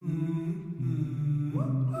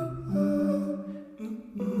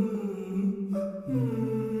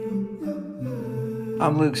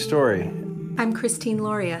I'm Luke Story. I'm Christine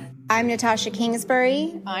Lauria. I'm Natasha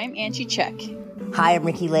Kingsbury. I'm Angie Check. Hi, I'm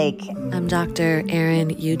Ricky Lake. I'm Dr. Erin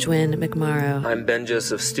Eugwin McMorrow. I'm Ben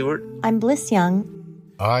Joseph Stewart. I'm Bliss Young.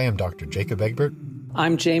 I am Dr. Jacob Egbert.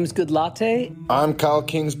 I'm James Goodlatte. I'm Kyle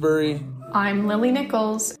Kingsbury. I'm Lily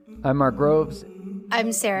Nichols. I'm Mark Groves.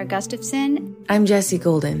 I'm Sarah Gustafson. I'm Jessie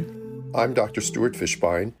Golden. I'm Dr. Stuart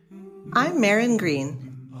Fishbein. I'm Marin Green.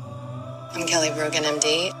 I'm Kelly Brogan,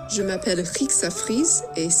 MD. Je m'appelle Rixa Fries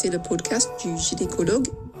et c'est le podcast du gynécologue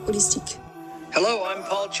holistique. Hello, I'm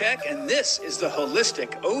Paul Check, and this is the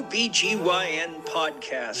Holistic OBGYN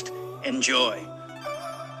podcast. Enjoy.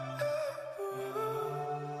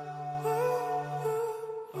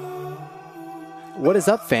 What is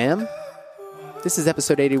up, fam? This is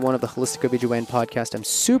episode 81 of the Holistic OBGYN podcast. I'm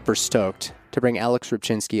super stoked to bring Aleks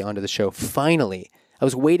Rybchinskiy onto the show, finally. I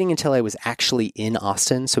was waiting until I was actually in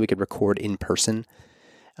Austin so we could record in person,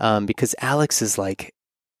 because Aleks is like,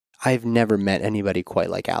 I've never met anybody quite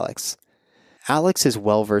like Aleks. Aleks is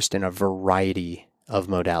well-versed in a variety of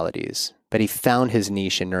modalities, but he found his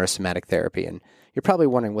niche in neurosomatic therapy, and you're probably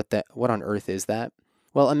wondering what on earth is that?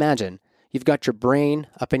 Well, imagine you've got your brain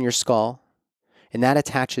up in your skull, and that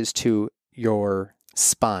attaches to your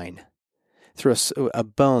spine through a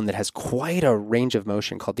bone that has quite a range of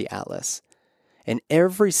motion called the atlas. And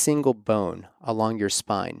every single bone along your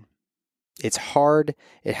spine, it's hard.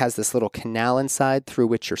 It has this little canal inside through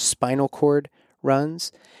which your spinal cord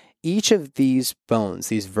runs. Each of these bones,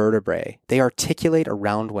 these vertebrae, they articulate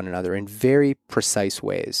around one another in very precise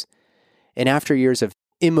ways. And after years of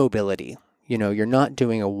immobility, you're not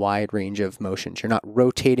doing a wide range of motions. You're not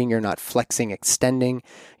rotating. You're not flexing, extending.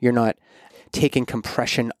 You're not taking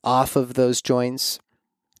compression off of those joints.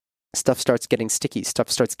 Stuff starts getting sticky. Stuff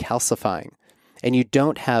starts calcifying. And you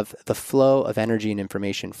don't have the flow of energy and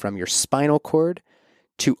information from your spinal cord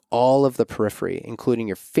to all of the periphery, including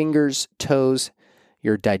your fingers, toes,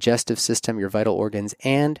 your digestive system, your vital organs,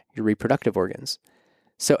 and your reproductive organs.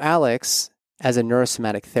 So Aleks, as a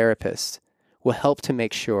neurosomatic therapist, will help to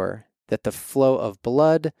make sure that the flow of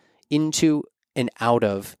blood into and out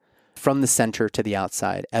of, from the center to the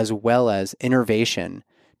outside, as well as innervation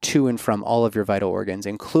to and from all of your vital organs,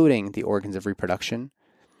 including the organs of reproduction.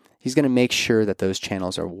 He's going to make sure that those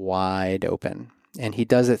channels are wide open. And he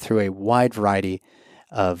does it through a wide variety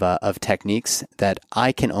of techniques that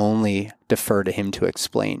I can only defer to him to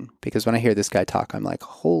explain. Because when I hear this guy talk, I'm like,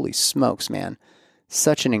 holy smokes, man.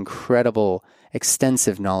 Such an incredible,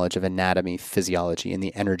 extensive knowledge of anatomy, physiology, and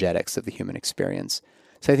the energetics of the human experience.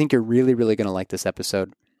 So I think you're really, really going to like this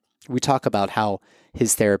episode. We talk about how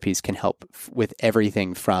his therapies can help with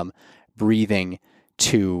everything from breathing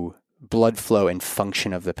to blood flow and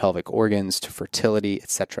function of the pelvic organs to fertility,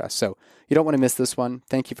 etc. So you don't want to miss this one.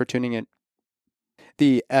 Thank you for tuning in.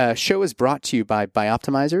 The show is brought to you by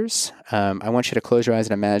Bioptimizers. I want you to close your eyes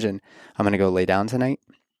and imagine I'm going to go lay down tonight,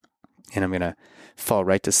 and I'm going to fall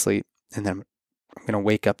right to sleep, and then I'm going to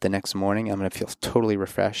wake up the next morning. I'm going to feel totally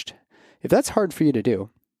refreshed. If that's hard for you to do,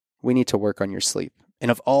 we need to work on your sleep. And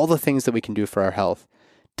of all the things that we can do for our health,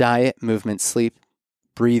 diet, movement, sleep,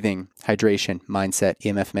 breathing, hydration, mindset,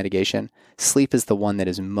 EMF mitigation, sleep is the one that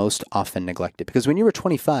is most often neglected. Because when you were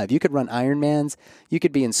 25, you could run Ironmans, you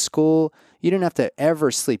could be in school, you didn't have to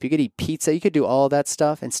ever sleep. You could eat pizza, you could do all that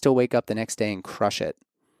stuff and still wake up the next day and crush it.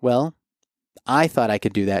 Well, I thought I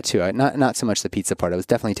could do that too. Not so much the pizza part. I was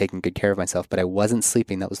definitely taking good care of myself, but I wasn't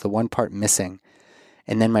sleeping. That was the one part missing.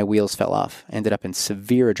 And then my wheels fell off. I ended up in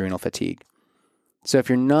severe adrenal fatigue. So if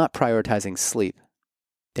you're not prioritizing sleep,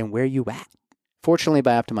 then where are you at? Fortunately,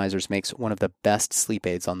 Bioptimizers makes one of the best sleep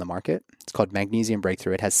aids on the market. It's called Magnesium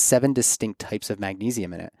Breakthrough. It has 7 distinct types of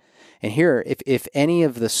magnesium in it. And here, if any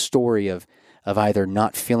of the story of either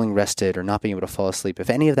not feeling rested or not being able to fall asleep, if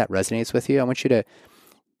any of that resonates with you, I want you to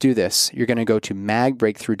do this. You're going to go to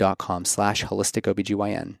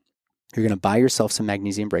magbreakthrough.com/holisticobgyn. You're going to buy yourself some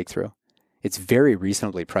Magnesium Breakthrough. It's very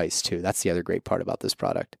reasonably priced too. That's the other great part about this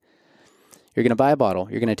product. You're going to buy a bottle.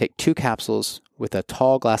 You're going to take 2 capsules with a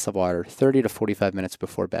tall glass of water 30 to 45 minutes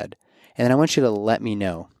before bed. And then I want you to let me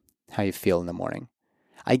know how you feel in the morning.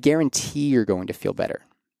 I guarantee you're going to feel better.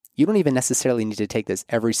 You don't even necessarily need to take this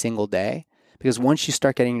every single day, because once you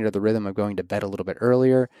start getting into the rhythm of going to bed a little bit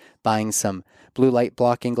earlier, buying some blue light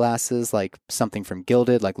blocking glasses, like something from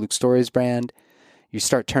Gilded, like Luke Story's brand, you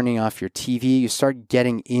start turning off your TV, you start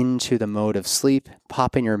getting into the mode of sleep,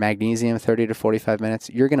 pop in your magnesium 30 to 45 minutes,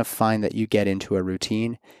 you're going to find that you get into a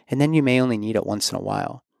routine, and then you may only need it once in a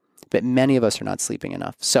while. But many of us are not sleeping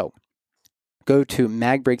enough. So go to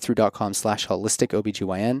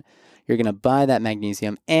magbreakthrough.com/holisticobgyn. You're going to buy that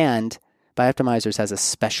magnesium, and Bioptimizers has a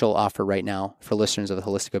special offer right now for listeners of the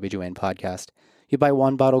Holistic OBGYN podcast. You buy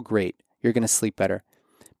 1 bottle, great. You're going to sleep better.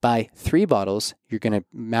 Buy 3 bottles, you're going to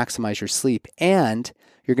maximize your sleep, and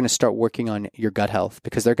you're going to start working on your gut health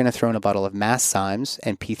because they're going to throw in a bottle of Masszymes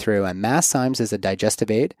and P3OM. Masszymes is a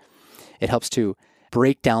digestive aid. It helps to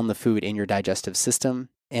break down the food in your digestive system.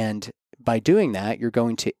 And by doing that, you're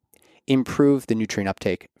going to improve the nutrient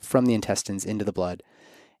uptake from the intestines into the blood.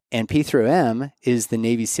 And P3OM is the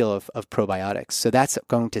Navy SEAL of probiotics. So that's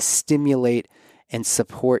going to stimulate and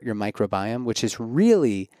support your microbiome, which is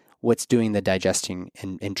really what's doing the digesting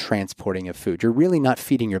and transporting of food. You're really not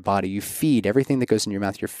feeding your body. You feed everything that goes in your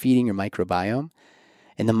mouth. You're feeding your microbiome.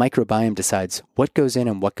 And the microbiome decides what goes in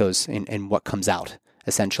and what goes in and what comes out,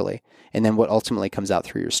 essentially. And then what ultimately comes out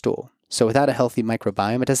through your stool. So without a healthy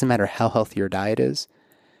microbiome, it doesn't matter how healthy your diet is.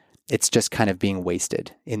 It's just kind of being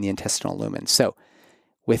wasted in the intestinal lumen. So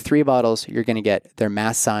with 3 bottles, you're going to get their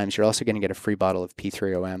Masszymes. You're also going to get a free bottle of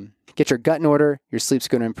P3OM. Get your gut in order. Your sleep's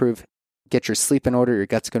going to improve. Get your sleep in order. Your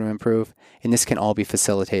gut's going to improve. And this can all be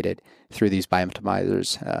facilitated through these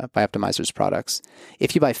Bioptimizers products.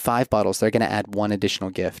 If you buy 5 bottles, they're going to add 1 additional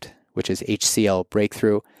gift, which is HCl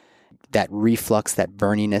Breakthrough. That reflux, that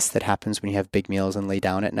burniness that happens when you have big meals and lay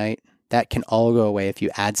down at night, that can all go away if you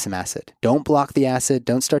add some acid. Don't block the acid.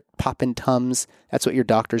 Don't start popping Tums. That's what your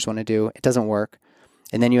doctors want to do. It doesn't work.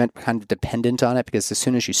 And then you end kind of dependent on it because as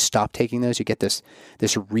soon as you stop taking those, you get this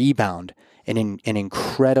rebound and an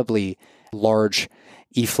incredibly large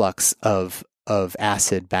efflux of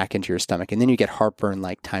acid back into your stomach. And then you get heartburn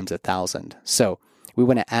like times 1,000. So we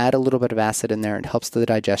want to add a little bit of acid in there. It helps the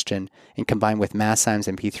digestion. And combined with Masszymes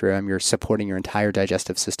and P3OM, you're supporting your entire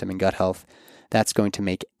digestive system and gut health. That's going to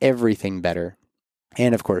make everything better.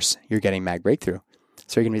 And of course, you're getting Mag Breakthrough.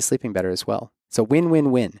 So you're going to be sleeping better as well. So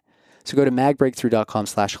win-win-win. So go to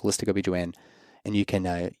magbreakthrough.com/holisticobgyn and you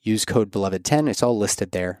can use code BELOVED10. It's all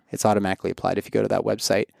listed there. It's automatically applied if you go to that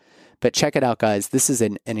website. But check it out, guys. This is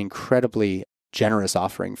an incredibly generous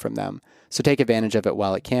offering from them. So take advantage of it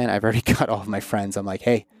while it can. I've already got all of my friends. I'm like,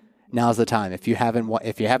 hey, now's the time. If you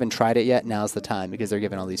haven't tried it yet, now's the time because they're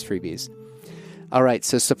giving all these freebies. All right,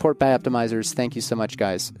 so support Bioptimizers. Thank you so much,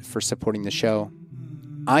 guys, for supporting the show.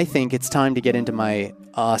 I think it's time to get into my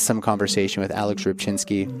awesome conversation with Aleks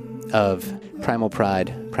Rybchinskiy of Primal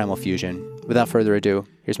Pride, Primal Fusion. Without further ado,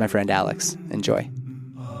 here's my friend Aleks. Enjoy.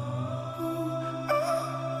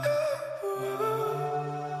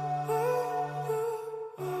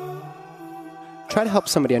 Try to help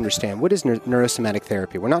somebody understand what is neurosomatic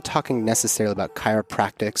therapy. We're not talking necessarily about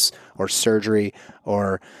chiropractics or surgery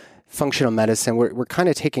or functional medicine. We're kind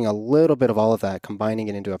of taking a little bit of all of that, combining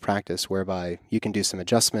it into a practice whereby you can do some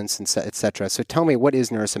adjustments, and et cetera. So tell me, what is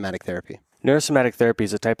neurosomatic therapy? Neurosomatic therapy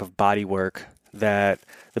is a type of body work that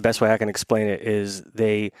the best way I can explain it is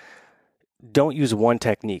they don't use one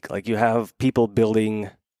technique. Like you have people building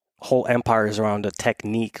whole empires around a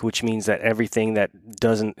technique, which means that everything that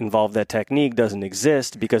doesn't involve that technique doesn't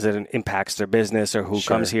exist because it impacts their business or who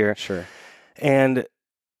comes here. Sure. And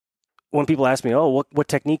when people ask me, oh, what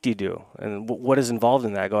technique do you do? And what is involved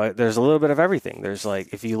in that? I go, there's a little bit of everything. There's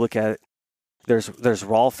like, if you look at, there's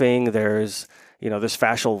Rolfing, there's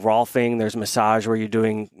fascial Rolfing, there's massage where you're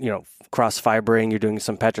doing, cross fibering, you're doing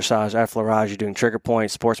some petrissage, effleurage, you're doing trigger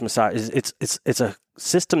point, sports massage. It's a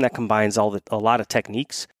system that combines a lot of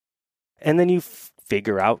techniques. And then you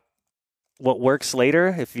figure out what works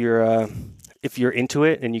later if you're into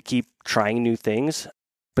it and you keep trying new things.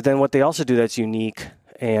 But then what they also do that's unique,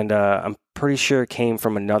 and I'm pretty sure it came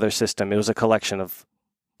from another system. It was a collection of,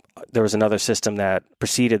 there was another system that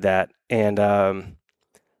preceded that. And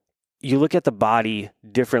you look at the body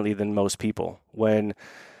differently than most people. When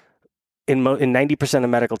in 90% of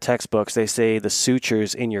medical textbooks, they say the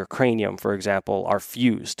sutures in your cranium, for example, are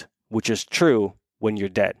fused, which is true when you're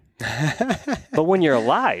dead. But when you're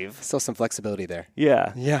alive, still some flexibility there.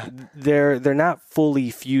 Yeah. They're not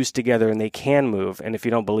fully fused together and they can move. And if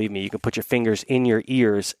you don't believe me, you can put your fingers in your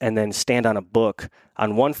ears and then stand on a book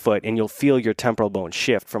on one foot and you'll feel your temporal bone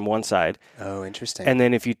shift from one side. Oh, interesting. And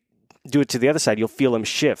then if you do it to the other side, you'll feel them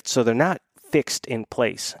shift. So they're not fixed in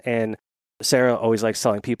place. And Sarah always likes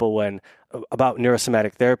telling people about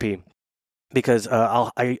neurosomatic therapy because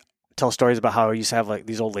I tell stories about how I used to have like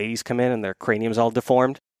these old ladies come in and their cranium's all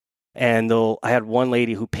deformed. And I had one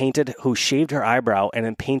lady who shaved her eyebrow and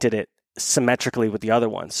then painted it symmetrically with the other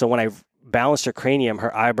one. So when I balanced her cranium,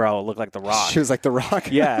 her eyebrow looked like The Rock. She was like The Rock?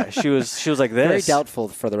 Yeah, she was like this. Very doubtful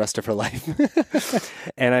for the rest of her life.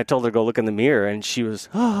 And I told her to go look in the mirror, and she was,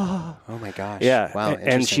 oh my gosh. Yeah. Wow,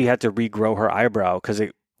 and she had to regrow her eyebrow because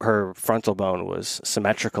her frontal bone was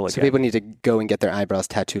symmetrical again. So people need to go and get their eyebrows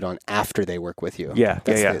tattooed on after they work with you. Yeah,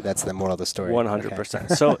 that's the moral of the story. 100%.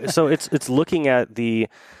 Okay. So it's looking at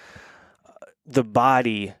the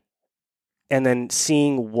body and then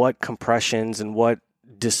seeing what compressions and what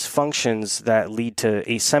dysfunctions that lead to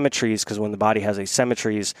asymmetries, because when the body has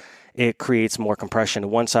asymmetries, it creates more compression to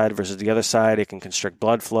one side versus the other side. It can constrict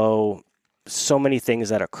blood flow. So many things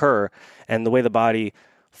that occur, and the way the body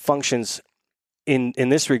functions in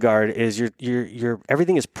this regard is your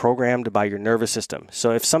everything is programmed by your nervous system.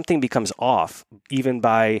 So if something becomes off, even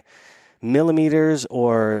by millimeters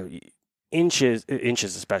or inches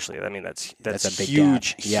especially, I mean that's a big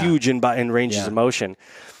huge, gap. Yeah. huge in ranges of motion.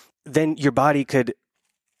 Then your body could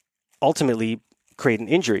ultimately create an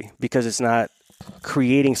injury because it's not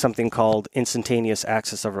creating something called instantaneous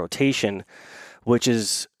axis of rotation, which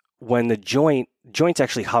is when the joints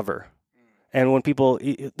actually hover. And when people,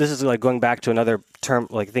 this is like going back to another term,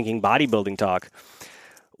 like thinking bodybuilding talk,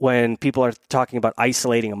 when people are talking about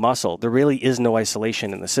isolating a muscle, there really is no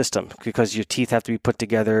isolation in the system because your teeth have to be put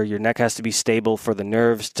together, your neck has to be stable for the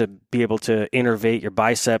nerves to be able to innervate your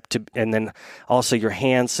bicep, and then also your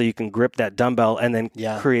hands so you can grip that dumbbell and then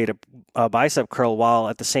create a bicep curl, while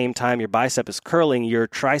at the same time your bicep is curling, your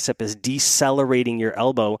tricep is decelerating your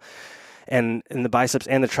elbow. And the biceps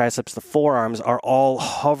and the triceps, the forearms are all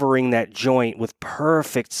hovering that joint with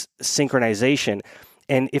perfect synchronization.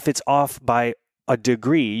 And if it's off by a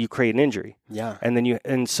degree, you create an injury. Yeah.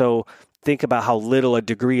 And so think about how little a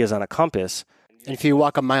degree is on a compass. And if you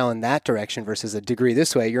walk a mile in that direction versus a degree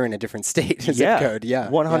this way, you're in a different state. Zip code. Yeah.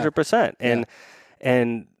 100%.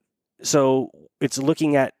 And so it's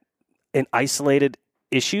looking at an isolated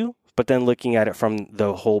issue, but then looking at it from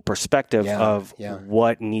the whole perspective of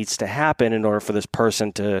what needs to happen in order for this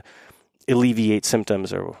person to alleviate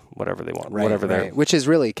symptoms or whatever they want, which is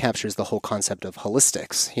really captures the whole concept of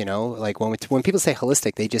holistics. You know, like when people say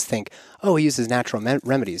holistic, they just think, oh, he uses natural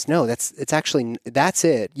remedies. No, that's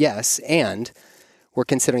it. Yes, and we're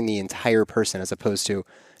considering the entire person as opposed to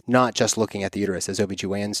not just looking at the uterus as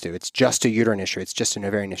OBGYNs do. It's just a uterine issue. It's just an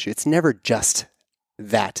ovarian issue. It's never just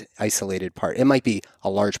that isolated part. It might be a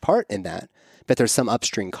large part in that, but there's some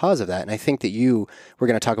upstream cause of that. And I think that we're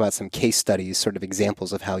going to talk about some case studies, sort of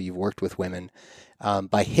examples of how you've worked with women.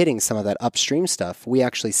 By hitting some of that upstream stuff, we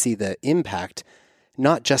actually see the impact,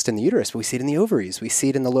 not just in the uterus, but we see it in the ovaries. We see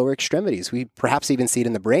it in the lower extremities. We perhaps even see it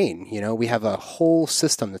in the brain. You know, we have a whole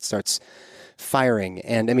system that starts firing.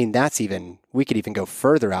 And I mean, we could even go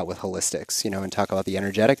further out with holistics, you know, and talk about the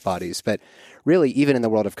energetic bodies. But really, even in the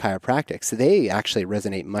world of chiropractics, they actually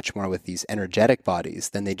resonate much more with these energetic bodies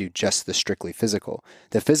than they do just the strictly physical.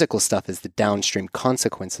 The physical stuff is the downstream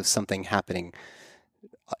consequence of something happening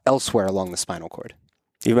elsewhere along the spinal cord.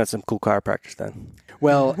 You've met some cool chiropractors then.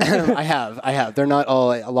 Well, I have. They're not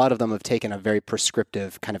all, a lot of them have taken a very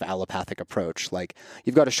prescriptive kind of allopathic approach. Like,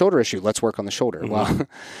 you've got a shoulder issue, let's work on the shoulder. Mm-hmm.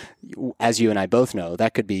 Well, as you and I both know,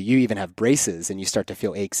 that could be, you even have braces and you start to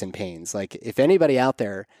feel aches and pains. Like, if anybody out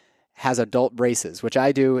there has adult braces, which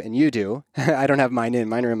I do and you do, I don't have mine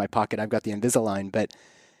are in my pocket, I've got the Invisalign, but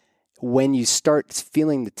when you start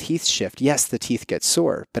feeling the teeth shift, yes, the teeth get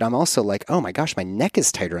sore, but I'm also like, oh my gosh, my neck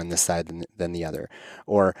is tighter on this side than the other.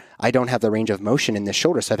 Or I don't have the range of motion in this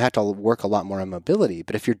shoulder, so I've had to work a lot more on mobility.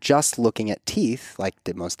 But if you're just looking at teeth, like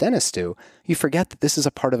most dentists do, you forget that this is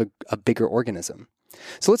a part of a bigger organism.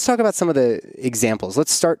 So let's talk about some of the examples.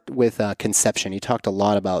 Let's start with conception. You talked a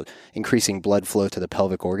lot about increasing blood flow to the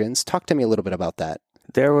pelvic organs. Talk to me a little bit about that.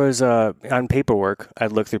 There was, on paperwork,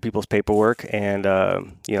 I'd look through people's paperwork, and,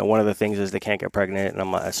 one of the things is they can't get pregnant, and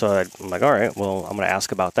I'm like, all right, well, I'm going to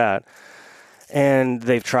ask about that. And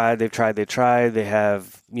they've tried. They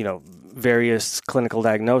have, various clinical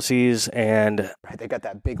diagnoses, and they got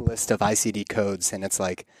that big list of ICD codes, and it's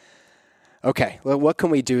like, okay, well, what can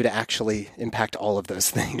we do to actually impact all of those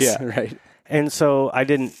things? Yeah. Right. And so at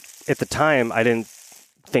the time, I didn't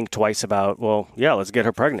think twice about, well, yeah, let's get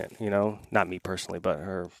her pregnant, not me personally, but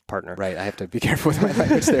her partner. Right. I have to be careful with my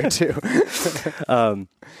language there too.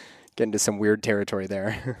 Get into some weird territory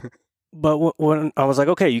there. But when I was like,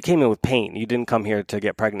 okay, you came in with pain. You didn't come here to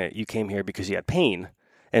get pregnant. You came here because you had pain.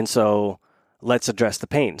 And so let's address the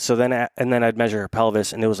pain. So then I'd measure her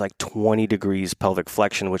pelvis, and it was like 20 degrees pelvic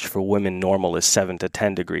flexion, which for women normal is 7 to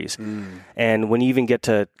 10 degrees. And when you even get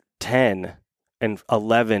to 10 and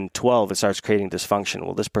 11, 12, it starts creating dysfunction.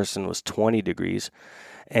 Well, this person was 20 degrees.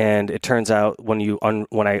 And it turns out when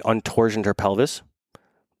I untorsioned her pelvis,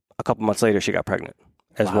 a couple months later, she got pregnant,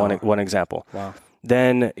 as one example. Wow.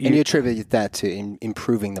 Then you attribute that to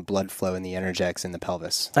improving the blood flow and the energetics in the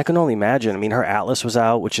pelvis. I can only imagine. I mean, her atlas was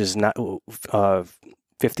out, which is not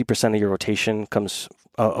 50% of your rotation comes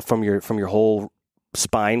from your whole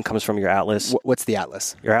spine comes from your atlas. What's the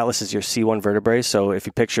atlas? Your atlas is your C1 vertebrae. So if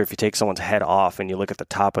you take someone's head off and you look at the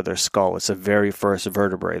top of their skull, it's the very first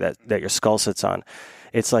vertebrae that your skull sits on.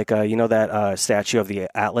 It's like, that statue of the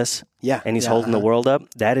Atlas? Yeah. And he's holding the world up?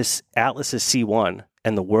 Atlas is C1,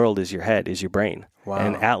 and the world is your head, is your brain. Wow.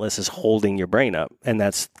 And Atlas is holding your brain up. And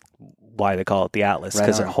that's why they call it the Atlas,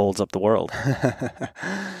 because it holds up the world.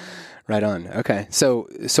 Right on. Okay. So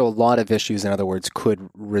a lot of issues, in other words, could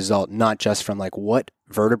result not just from like what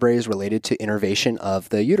vertebrae is related to innervation of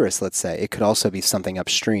the uterus, let's say. It could also be something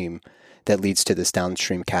upstream that leads to this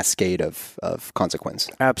downstream cascade of consequence.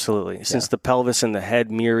 Absolutely. Since the pelvis and the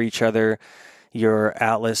head mirror each other, your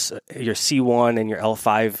atlas, your C1 and your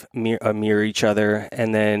L5 mirror each other,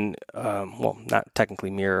 and then, not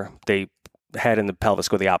technically mirror. They head and the pelvis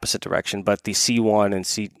go the opposite direction, but the C1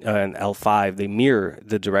 and L5, they mirror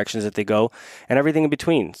the directions that they go, and everything in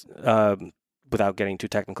between, without getting too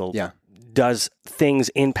technical, does things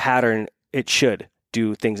in pattern. It should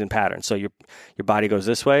do things in pattern. So your body goes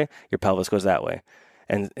this way, your pelvis goes that way,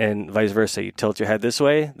 and vice versa. You tilt your head this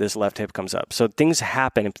way, this left hip comes up. So things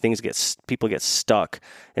happen, and people get stuck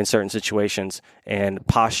in certain situations and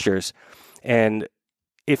postures. And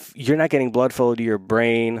if you're not getting blood flow to your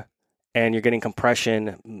brain and you're getting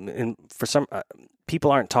compression, and for some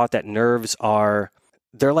people aren't taught that nerves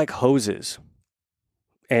they're like hoses.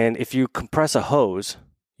 And if you compress a hose,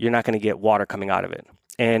 you're not going to get water coming out of it.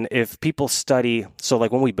 And if people study, so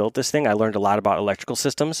like when we built this thing, I learned a lot about electrical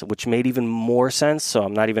systems, which made even more sense. So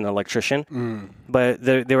I'm not even an electrician, but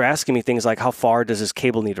they were asking me things like, how far does this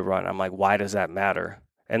cable need to run? I'm like, why does that matter?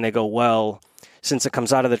 And they go, well, since it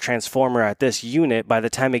comes out of the transformer at this unit, by the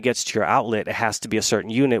time it gets to your outlet, it has to be a certain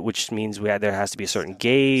unit, which means there has to be a certain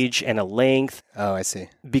gauge and a length. Oh, I see.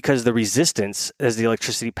 Because the resistance as the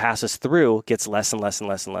electricity passes through gets less and less and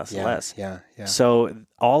less and less and less. Yeah. So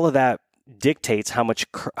all of that dictates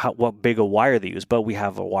what big a wire they use, but we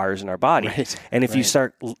have wires in our body. Right. And if you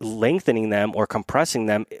start lengthening them or compressing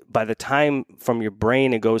them, by the time from your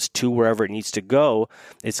brain it goes to wherever it needs to go,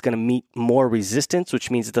 it's going to meet more resistance, which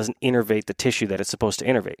means it doesn't innervate the tissue that it's supposed to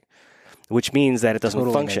innervate, which means that it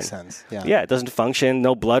doesn't function. Makes sense. Yeah, it doesn't function.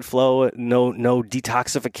 No blood flow, no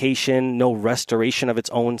detoxification, no restoration of its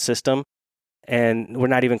own system. And we're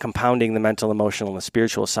not even compounding the mental, emotional, and the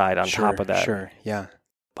spiritual side on top of that. Sure, yeah.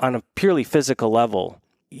 On a purely physical level,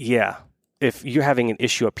 if you're having an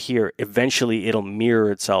issue up here, eventually it'll mirror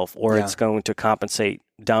itself, or it's going to compensate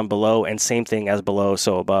down below, and same thing as below,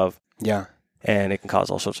 so above. Yeah. And it can cause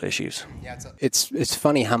all sorts of issues. Yeah, it's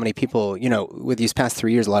funny how many people, with these past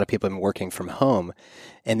 3 years, a lot of people have been working from home,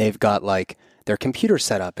 and they've got like their computer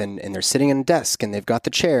set up, and they're sitting in a desk, and they've got the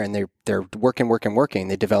chair, and they're working.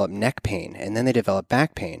 They develop neck pain, and then they develop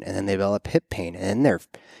back pain, and then they develop hip pain, and then their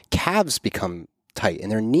calves become tight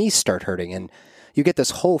and their knees start hurting, and you get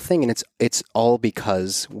this whole thing, and it's all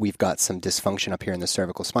because we've got some dysfunction up here in the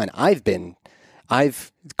cervical spine.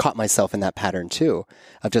 I've caught myself in that pattern too,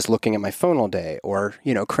 of just looking at my phone all day, or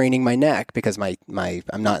craning my neck because I'm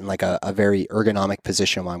not in like a very ergonomic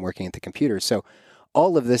position while I'm working at the computer. So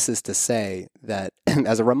all of this is to say that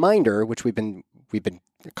as a reminder, which we've been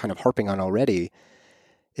kind of harping on already,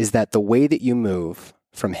 is that the way that you move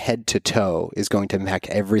from head to toe is going to impact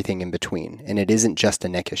everything in between. And it isn't just a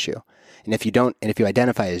neck issue. And if you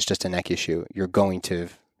identify it as just a neck issue, you're going to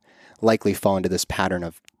likely fall into this pattern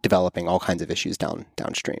of developing all kinds of issues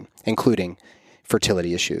downstream, including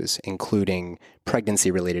fertility issues, including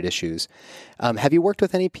pregnancy related issues. Have you worked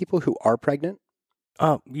with any people who are pregnant?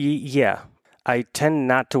 Oh, yeah. I tend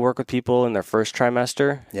not to work with people in their first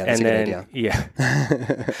trimester. Yeah, that's a good idea. Yeah.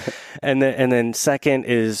 and then second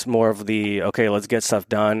is more of the, okay, let's get stuff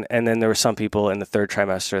done. And then there were some people in the third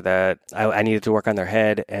trimester that I needed to work on their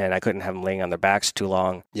head, and I couldn't have them laying on their backs too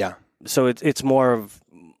long. Yeah. So it's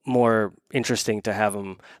more interesting to have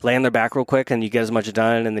them lay on their back real quick, and you get as much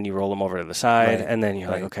done, and then you roll them over to the side, and then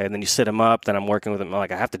you're like, okay, and then you sit them up. Then I'm working with them.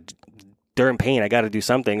 Like, they're in pain. I got to do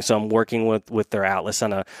something. So I'm working with their atlas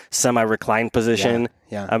on a semi-reclined position.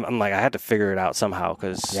 Yeah. I'm like, I had to figure it out somehow,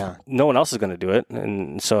 because no one else is going to do it.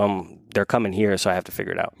 And so they're coming here, so I have to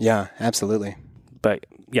figure it out. Yeah, absolutely. But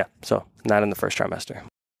so not in the first trimester.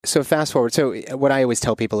 So fast forward. So what I always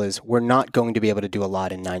tell people is we're not going to be able to do a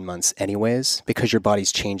lot in 9 months anyways, because your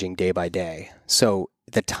body's changing day by day. So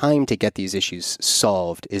the time to get these issues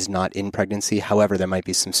solved is not in pregnancy. However, there might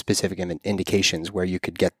be some specific indications where you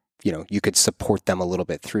could get, you could support them a little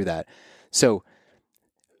bit through that. So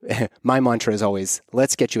my mantra is always,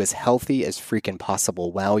 let's get you as healthy as freaking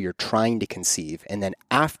possible while you're trying to conceive. And then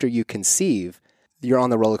after you conceive, you're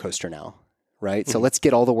on the roller coaster now, right? Mm-hmm. So let's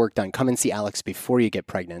get all the work done. Come and see Aleks before you get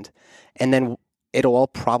pregnant. And then It'll all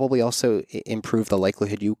probably also improve the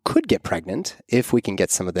likelihood you could get pregnant if we can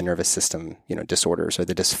get some of the nervous system, disorders or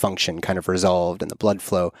the dysfunction kind of resolved and the blood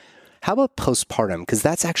flow. How about postpartum? Because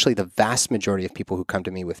that's actually the vast majority of people who come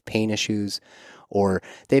to me with pain issues, or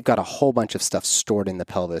they've got a whole bunch of stuff stored in the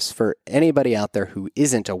pelvis. For anybody out there who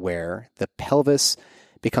isn't aware, the pelvis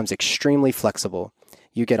becomes extremely flexible.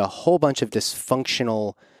 You get a whole bunch of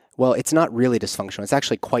dysfunctional, well, it's not really dysfunctional. It's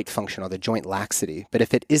actually quite functional, the joint laxity. But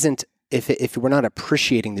if we're not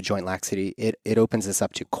appreciating the joint laxity, it opens us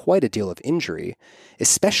up to quite a deal of injury,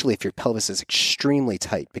 especially if your pelvis is extremely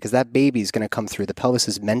tight, because that baby is going to come through. The pelvis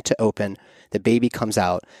is meant to open, the baby comes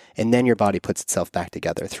out, and then your body puts itself back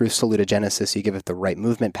together. Through salutogenesis, you give it the right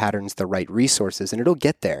movement patterns, the right resources, and it'll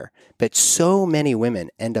get there. But so many women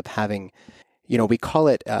end up having, we call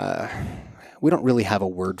it, we don't really have a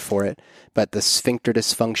word for it, but the sphincter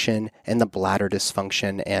dysfunction and the bladder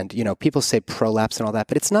dysfunction and, people say prolapse and all that,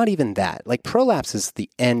 but it's not even that. Like prolapse is the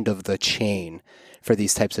end of the chain for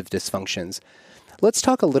these types of dysfunctions. Let's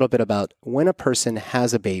talk a little bit about when a person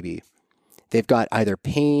has a baby, they've got either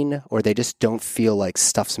pain or they just don't feel like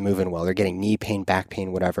stuff's moving well. They're getting knee pain, back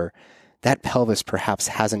pain, whatever. That pelvis perhaps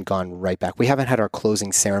hasn't gone right back. We haven't had our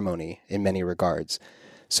closing ceremony in many regards.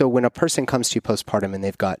 So when a person comes to you postpartum and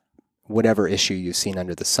they've got whatever issue you've seen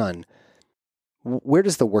under the sun, where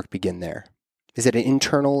does the work begin there? Is it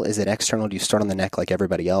internal? Is it external? Do you start on the neck like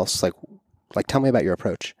everybody else? Like tell me about your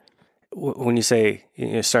approach. When you say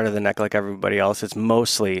start at the neck like everybody else, it's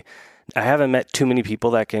mostly, I haven't met too many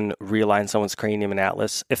people that can realign someone's cranium and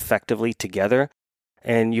atlas effectively together.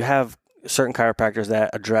 And you have certain chiropractors that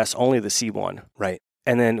address only the C1. Right.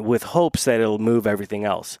 And then with hopes that it'll move everything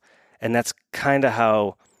else. And that's kind of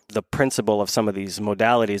how the principle of some of these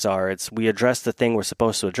modalities are. It's we address the thing we're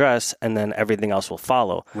supposed to address, and then everything else will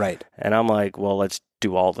follow. Right. And I'm like, well, let's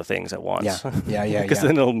do all the things at once. Yeah. Because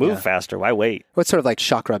then it'll move faster. Why wait? Well, it's sort of like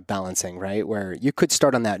chakra balancing, right? Where you could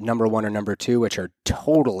start on that number 1 or number 2, which are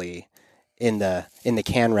totally in the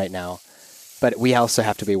can right now, but we also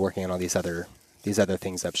have to be working on all these other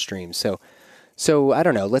things upstream. So I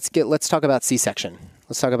don't know. Let's talk about C-section.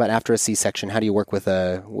 Let's talk about after a C-section. How do you work with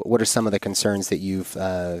what are some of the concerns that you've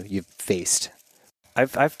faced?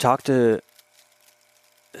 I've talked to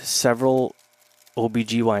several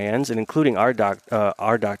OBGYNs, and including our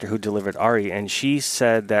doctor who delivered Ari, and she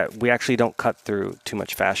said that we actually don't cut through too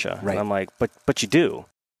much fascia. Right. And I'm like, but you do.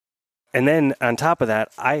 And then on top of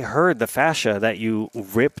that, I heard the fascia that you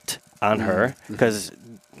ripped on her because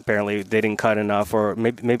apparently they didn't cut enough, or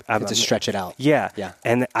maybe to stretch it out. Yeah. Yeah.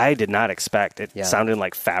 And I did not expect it. Sounded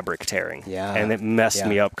like fabric tearing. Yeah. And it messed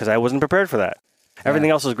me up because I wasn't prepared for that. Everything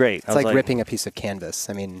else was great. It's like ripping a piece of canvas.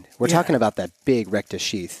 I mean, we're talking about that big rectus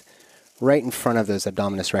sheath right in front of those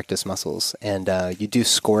abdominis rectus muscles. And you do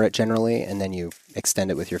score it generally, and then you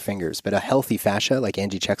extend it with your fingers. But a healthy fascia, like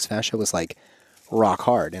Angie Check's fascia, was like rock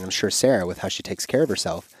hard. And I'm sure Sarah, with how she takes care of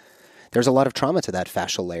herself, there's a lot of trauma to that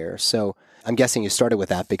fascial layer. So I'm guessing you started with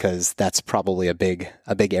that because that's probably a big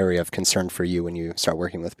area of concern for you when you start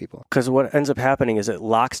working with people. Because what ends up happening is it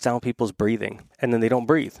locks down people's breathing, and then they don't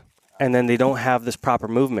breathe. And then they don't have this proper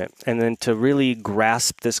movement. And then to really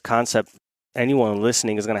grasp this concept, anyone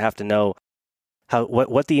listening is going to have to know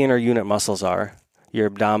what the inner unit muscles are. Your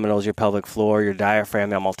abdominals, your pelvic floor, your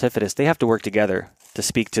diaphragm, and multifidus, they have to work together to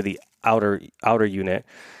speak to the outer unit,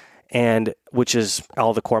 and which is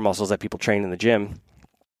all the core muscles that people train in the gym,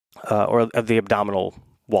 or the abdominal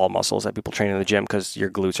wall muscles that people train in the gym, because your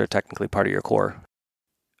glutes are technically part of your core.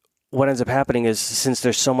 What ends up happening is, since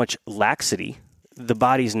there's so much laxity, the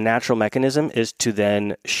body's natural mechanism is to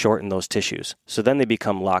then shorten those tissues. So then they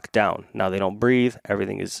become locked down. Now they don't breathe.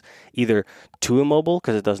 Everything is either too immobile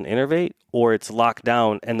because it doesn't innervate, or it's locked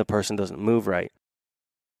down and the person doesn't move right.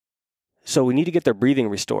 So we need to get their breathing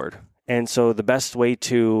restored. And so the best way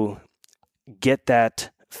to get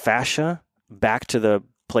that fascia back to the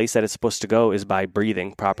place that it's supposed to go is by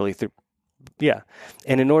breathing properly through. Yeah.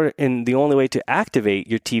 And the only way to activate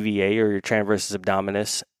your TVA, or your transversus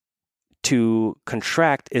abdominis, to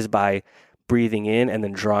contract is by breathing in and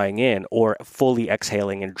then drawing in, or fully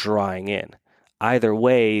exhaling and drawing in. Either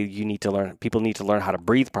way, people need to learn how to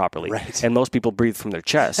breathe properly. Right. And most people breathe from their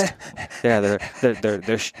chest.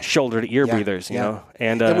 They're shoulder to ear breathers, you know.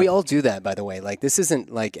 And we all do that, by the way. Like, this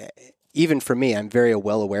isn't like, even for me, I'm very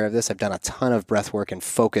well aware of this. I've done a ton of breath work and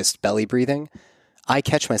focused belly breathing. I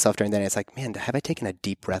catch myself during the day. It's like, man, have I taken a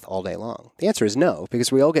deep breath all day long? The answer is no,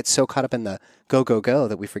 because we all get so caught up in the go, go, go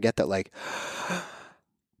that we forget that, like,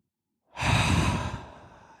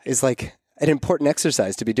 is like an important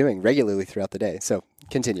exercise to be doing regularly throughout the day. So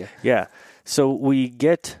continue. Yeah. So we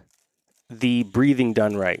get the breathing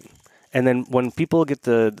done right. And then when people get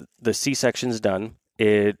the C-sections done,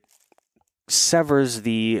 it severs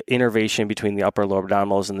the innervation between the upper and lower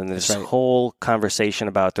abdominals, and then there's this whole conversation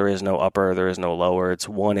about there is no upper, there is no lower. It's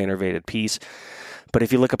one innervated piece. But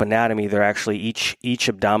if you look up anatomy, they're actually each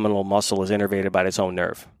abdominal muscle is innervated by its own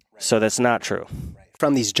nerve. So that's not true.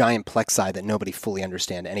 From these giant plexi that nobody fully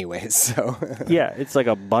understand anyways. So yeah, it's like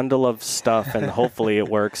a bundle of stuff, and hopefully it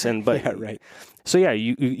works. So yeah,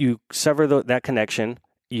 you sever that connection,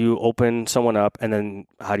 you open someone up, and then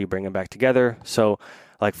how do you bring them back together? So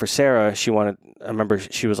like for Sarah, I remember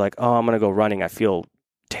she was like, oh, I'm going to go running. I feel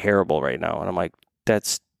terrible right now. And I'm like,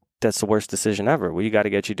 that's the worst decision ever. Well, you got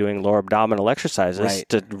to get you doing lower abdominal exercises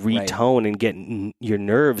to retone and get your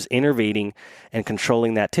nerves innervating and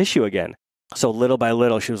controlling that tissue again. So little by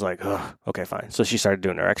little, she was like, oh, okay, fine. So she started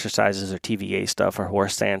doing her exercises, her TVA stuff, her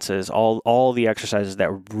horse stances, all the exercises that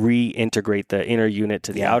reintegrate the inner unit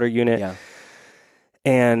to the outer unit. Yeah.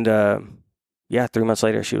 And 3 months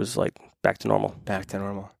later, she was like back to normal. Back to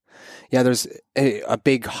normal. Yeah, there's a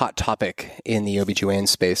big hot topic in the OBGYN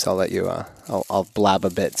space. I'll let you, I'll blab a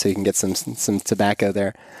bit so you can get some tobacco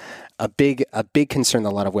there. A big concern that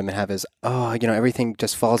a lot of women have is, everything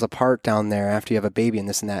just falls apart down there after you have a baby and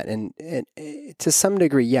this and that. And to some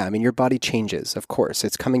degree, yeah, I mean, your body changes, of course.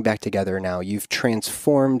 It's coming back together now. You've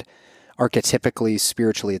transformed archetypically,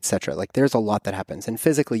 spiritually, etc. Like there's a lot that happens. And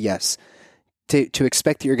physically, yes. To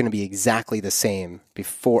expect that you're going to be exactly the same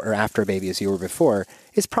before or after a baby as you were before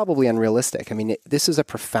is probably unrealistic. I mean, this is a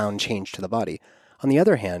profound change to the body. On the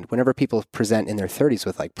other hand, whenever people present in their 30s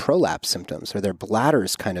with like prolapse symptoms or their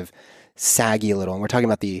bladders kind of saggy a little, and we're talking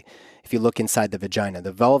about if you look inside the vagina,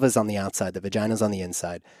 the vulva is on the outside, the vagina is on the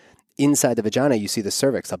inside. Inside the vagina, you see the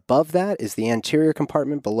cervix. Above that is the anterior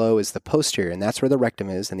compartment, below is the posterior, and that's where the rectum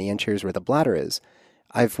is, and the anterior is where the bladder is.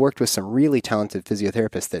 I've worked with some really talented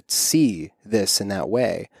physiotherapists that see this in that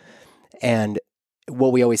way. And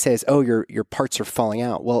what we always say is, oh, your parts are falling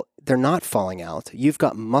out. Well, they're not falling out. You've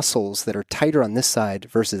got muscles that are tighter on this side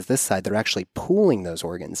versus this side that are actually pulling those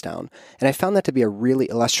organs down. And I found that to be a really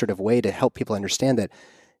illustrative way to help people understand that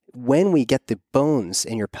when we get the bones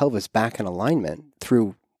in your pelvis back in alignment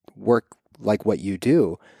through work like what you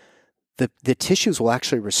do, the tissues will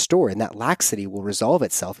actually restore, and that laxity will resolve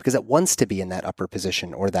itself because it wants to be in that upper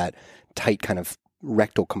position or that tight kind of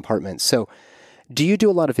rectal compartment. So do you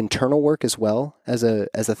do a lot of internal work as well as a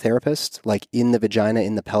therapist, like in the vagina,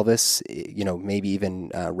 in the pelvis, maybe even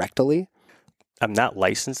rectally? I'm not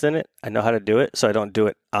licensed in it. I know how to do it, so I don't do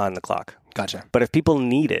it on the clock. Gotcha. But if people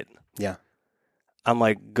need it, yeah, I'm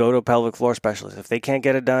like, go to a pelvic floor specialist. If they can't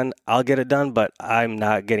get it done, I'll get it done, but I'm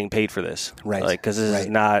not getting paid for this. Right. Like, because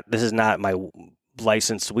this is not my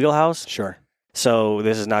licensed wheelhouse. Sure. So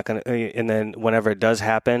this is not going to, and then whenever it does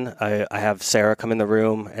happen, I have Sarah come in the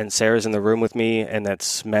room, and Sarah's in the room with me, and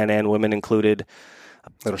that's men and women included.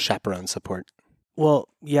 Little chaperone support. Well,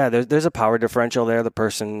 yeah, there's a power differential there. The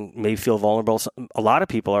person may feel vulnerable. A lot of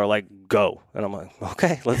people are like, go. And I'm like,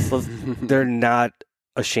 okay, let's they're not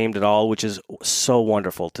ashamed at all, which is so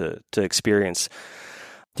wonderful to experience.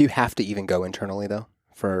 Do you have to even go internally though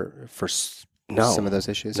for some of those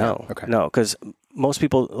issues? No, okay, no, because most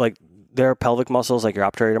people, like, there are pelvic muscles, like your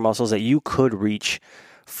obturator muscles, that you could reach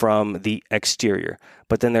from the exterior,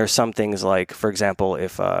 but then there are some things, like, for example,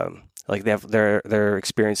 if like they're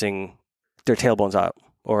experiencing their tailbones out,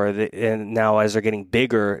 and now as they're getting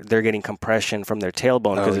bigger, they're getting compression from their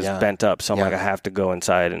tailbone because it's bent up. So I'm like, I have to go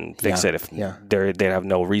inside and fix it if they have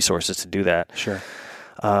no resources to do that. Sure.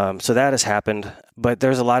 So that has happened. But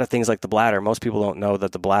there's a lot of things like the bladder. Most people don't know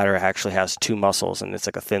that the bladder actually has two muscles, and it's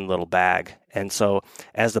like a thin little bag. And so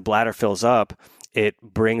as the bladder fills up, it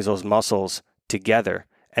brings those muscles together,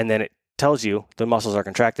 and then it tells you the muscles are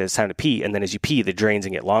contracted, it's time to pee, and then as you pee, the drains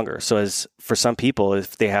and get longer. So as for some people,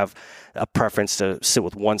 if they have a preference to sit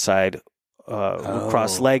with one side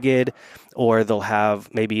cross-legged, or they'll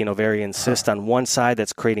have maybe an ovarian cyst on one side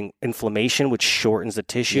that's creating inflammation, which shortens the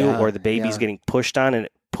tissue, or the baby's getting pushed on and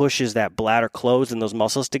it pushes that bladder closed and those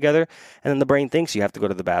muscles together, and then the brain thinks you have to go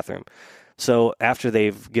to the bathroom. So after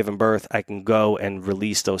they've given birth, I can go and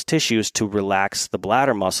release those tissues to relax the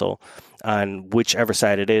bladder muscle on whichever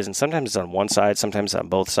side it is. And sometimes it's on one side, sometimes it's on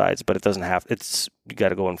both sides, but it doesn't have, you got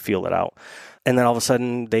to go and feel it out. And then all of a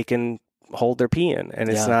sudden they can hold their pee in, and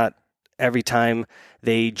it's not every time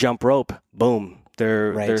they jump rope, boom,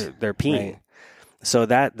 they're peeing. Right. So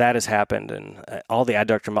that has happened, and all the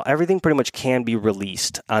adductor, everything pretty much can be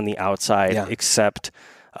released on the outside, except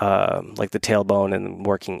like the tailbone and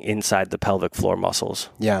working inside the pelvic floor muscles.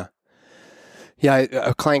 Yeah. Yeah,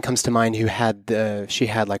 a client comes to mind who she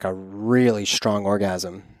had like a really strong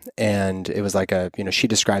orgasm And it was like she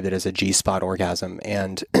described it as a G-spot orgasm.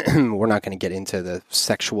 And we're not going to get into the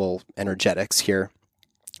sexual energetics here.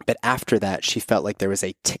 But after that, she felt like there was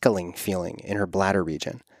a tickling feeling in her bladder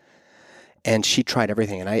region. And she tried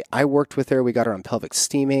everything. And I worked with her. We got her on pelvic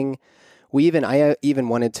steaming. I even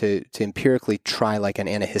wanted to empirically try like an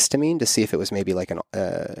antihistamine to see if it was maybe like an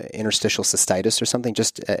interstitial cystitis or something.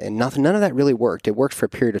 And none of that really worked. It worked for a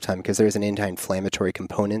period of time because there's an anti-inflammatory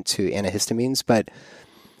component to antihistamines, but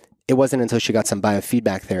it wasn't until she got some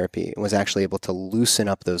biofeedback therapy and was actually able to loosen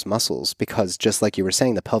up those muscles, because just like you were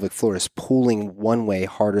saying, the pelvic floor is pulling one way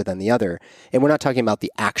harder than the other. And we're not talking about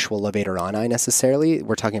the actual levator ani necessarily.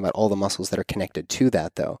 We're talking about all the muscles that are connected to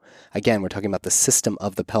that, though. Again, we're talking about the system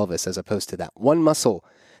of the pelvis as opposed to that one muscle,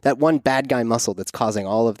 that one bad guy muscle that's causing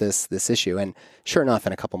all of this issue. And sure enough,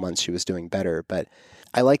 in a couple months, she was doing better. But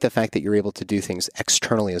I like the fact that you're able to do things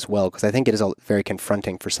externally as well, because I think it is very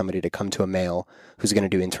confronting for somebody to come to a male who's going to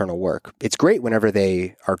do internal work. It's great whenever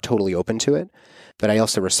they are totally open to it, but I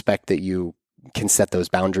also respect that you can set those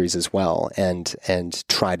boundaries as well and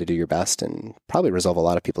try to do your best and probably resolve a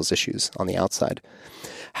lot of people's issues on the outside.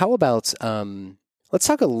 How about, let's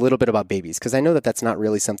talk a little bit about babies, because I know that that's not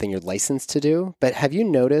really something you're licensed to do, but have you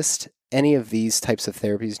noticed any of these types of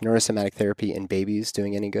therapies, neurosomatic therapy in babies,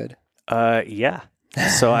 doing any good? Yeah.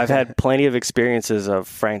 So I've had plenty of experiences of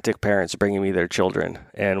frantic parents bringing me their children.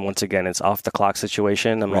 And once again, it's off the clock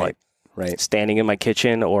situation. I'm right. Standing in my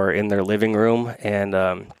kitchen or in their living room. And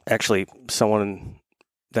actually, someone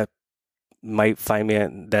that might find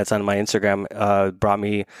me, that's on my Instagram,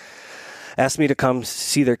 asked me to come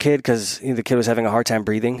see their kid because the kid was having a hard time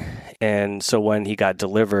breathing. And so when he got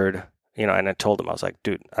delivered, and I told him, I was like,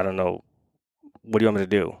 dude, I don't know. What do you want me to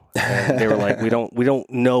do? And they were like, we don't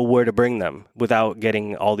know where to bring them without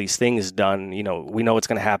getting all these things done. We know what's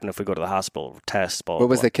going to happen if we go to the hospital, tests, blah, blah, What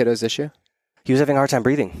was blah. the kiddo's issue? He was having a hard time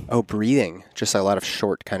breathing. Oh, breathing. Just a lot of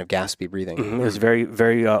short kind of gaspy breathing. Mm-hmm. It was very,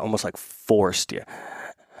 very almost like forced. Yeah.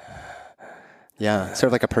 Yeah. Sort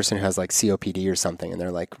of like a person who has like COPD or something and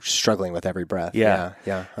they're like struggling with every breath. Yeah.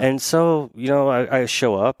 Huh. And so, I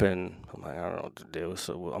show up and I'm like, I don't know what to do.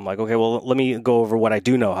 So I'm like, okay, well, let me go over what I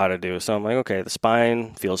do know how to do. So I'm like, okay, the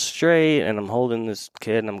spine feels straight and I'm holding this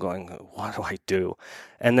kid and I'm going, what do I do?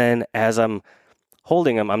 And then as I'm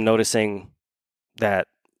holding him, I'm noticing that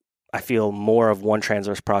I feel more of one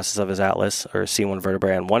transverse process of his atlas or C1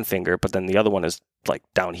 vertebrae on one finger, but then the other one is like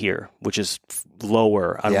down here, which is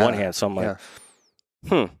lower on one hand. So I'm like,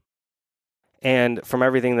 And from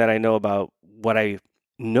everything that I know about what I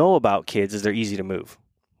know about kids is they're easy to move.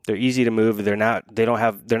 They're easy to move. They're not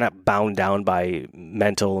bound down by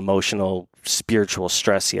mental, emotional, spiritual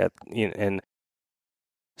stress yet. And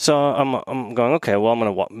so I'm going, okay, well, I'm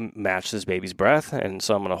going to match this baby's breath. And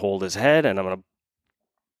so I'm going to hold his head and I'm going to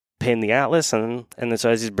pin the atlas. And then so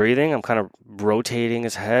as he's breathing, I'm kind of rotating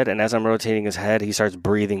his head. And as I'm rotating his head, he starts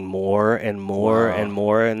breathing more and more and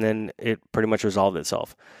more. And then it pretty much resolved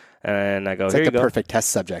itself. And I go, it's here like you go. Perfect test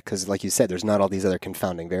subject, because like you said, there's not all these other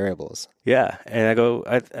confounding variables. Yeah. And I go,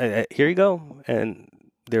 here you go. And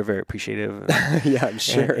they're very appreciative. Yeah, I'm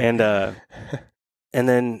sure. And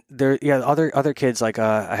then other kids, like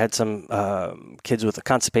I had some kids with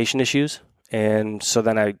constipation issues. And so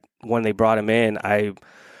then when they brought him in, I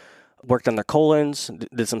worked on their colons,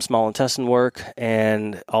 did some small intestine work,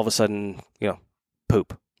 and all of a sudden,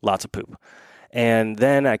 poop, lots of poop. And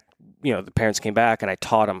then the parents came back and I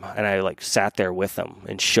taught them and I sat there with them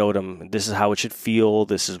and showed them, this is how it should feel.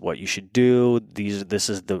 This is what you should do. This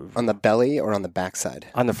is on the belly or on the backside?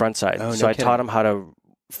 On the front side. Oh, so I taught them how to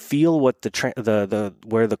feel what the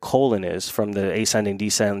where the colon is from the ascending,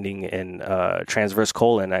 descending, and transverse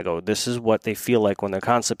colon. I go, this is what they feel like when they're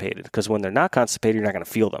constipated. Because when they're not constipated, you're not going to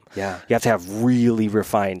feel them. Yeah. You have to have really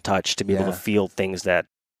refined touch to be able to feel things that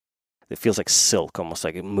it feels like silk, almost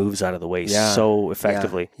like it moves out of the way so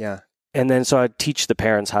effectively. Yeah. And then so I teach the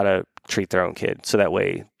parents how to treat their own kid, so that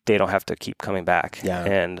way they don't have to keep coming back. Yeah.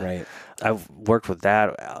 And I've worked with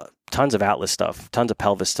that. Tons of atlas stuff, tons of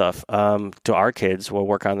pelvis stuff. To our kids, we'll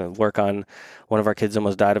work on one of our kids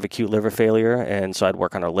almost died of acute liver failure, and so I'd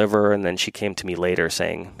work on her liver, and then she came to me later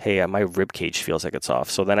saying, hey, my rib cage feels like it's off.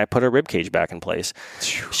 So then I put her rib cage back in place.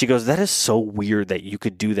 She goes, that is so weird that you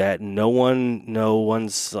could do that. No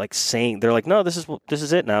one's like saying, they're like, no, this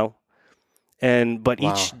is it now. But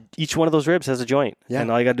each one of those ribs has a joint, and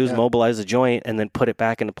all you got to do is mobilize the joint and then put it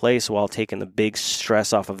back into place while taking the big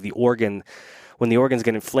stress off of the organ. When the organs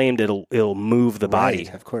get inflamed, it'll move the body.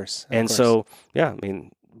 Of course. So,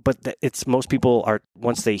 but it's most people are,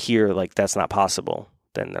 once they hear like that's not possible,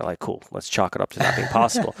 then they're like, cool, let's chalk it up to not being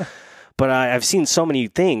possible. But I've seen so many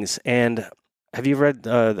things. And have you read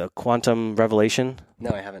the Quantum Revelation? No,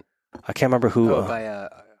 I haven't. I can't remember who. By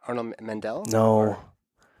Arnold Mendel? No. Or?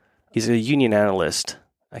 He's a Union analyst.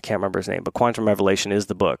 I can't remember his name, but Quantum Revelation is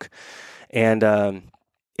the book. And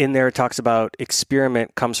in there it talks about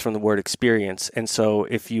experiment comes from the word experience. And so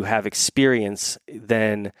if you have experience,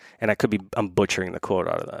 then, and I'm butchering the quote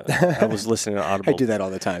out of that. I was listening to Audible. I do that all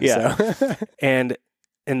the time. Yeah. So. and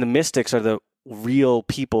the mystics are the real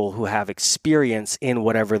people who have experience in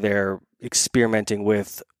whatever they're experimenting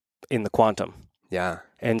with in the quantum. Yeah.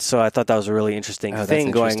 And so I thought that was a really interesting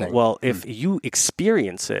thing going, well, if you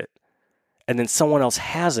experience it and then someone else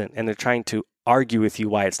hasn't and they're trying to argue with you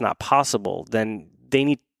why it's not possible, then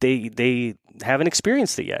they haven't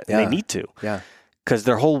experienced it yet. And they need to. Yeah. Because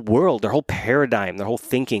their whole world, their whole paradigm, their whole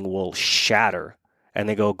thinking will shatter. And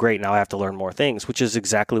they go, great, now I have to learn more things, which is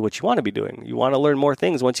exactly what you want to be doing. You want to learn more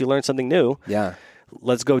things once you learn something new. Yeah.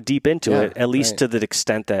 Let's go deep into it, at least to the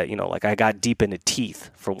extent that, like I got deep into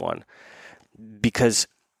teeth, for one. Because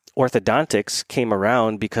orthodontics came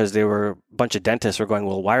around because there were a bunch of dentists were going,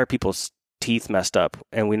 well, why are people's teeth messed up?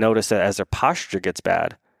 And we noticed that as their posture gets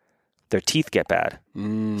bad, their teeth get bad.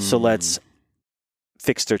 So let's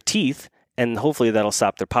fix their teeth, and hopefully that'll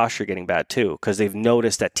stop their posture getting bad too, because they've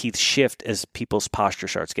noticed that teeth shift as people's posture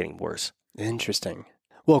starts getting worse. Interesting.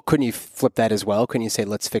 Well, couldn't you flip that as well? Couldn't you say,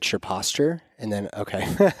 let's fix your posture? And then, okay.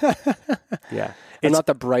 Yeah. I'm not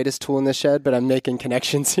the brightest tool in the shed, but I'm making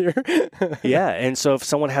connections here. Yeah. And so if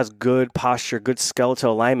someone has good posture, good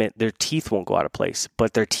skeletal alignment, their teeth won't go out of place,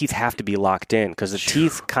 but their teeth have to be locked in because the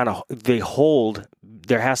teeth they hold.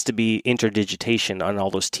 There has to be interdigitation and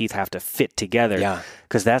all those teeth have to fit together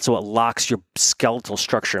because that's what locks your skeletal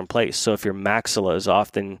structure in place. So if your maxilla is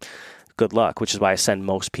off, then good luck, which is why I send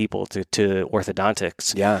most people to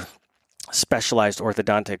orthodontics. Yeah. Specialized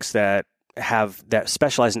orthodontics that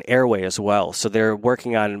specialize in airway as well. So they're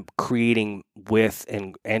working on creating width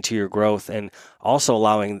and anterior growth and also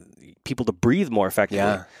allowing people to breathe more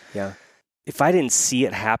effectively. Yeah. If I didn't see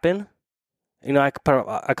it happen, I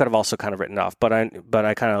could have also kind of written it off, but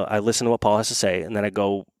I listen to what Paul has to say, and then I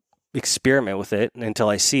go experiment with it until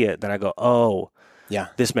I see it. Then I go, oh, yeah,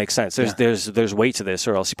 this makes sense. There's weight to this,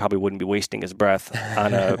 or else he probably wouldn't be wasting his breath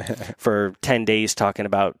for 10 days talking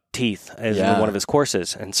about teeth as in one of his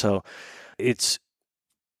courses. And so it's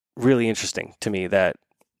really interesting to me that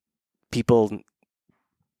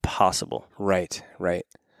possible. Right.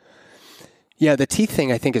 Yeah, the teeth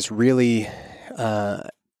thing I think is really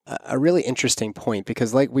a really interesting point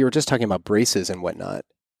because like we were just talking about braces and whatnot,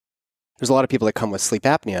 there's a lot of people that come with sleep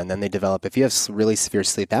apnea and then they develop, if you have really severe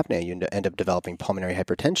sleep apnea, you end up developing pulmonary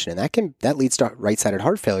hypertension and that leads to right-sided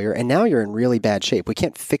heart failure and now you're in really bad shape. We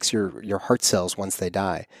can't fix your heart cells once they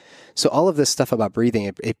die. So all of this stuff about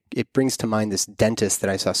breathing, it brings to mind this dentist that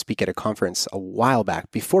I saw speak at a conference a while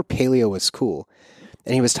back before paleo was cool.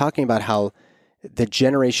 And he was talking about how the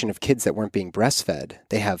generation of kids that weren't being breastfed,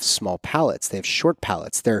 they have small palates, they have short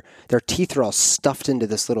palates. Their teeth are all stuffed into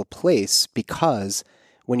this little place because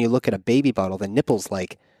when you look at a baby bottle, the nipple's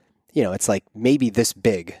it's like maybe this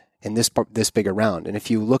big and this big around. And if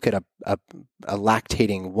you look at a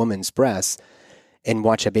lactating woman's breast and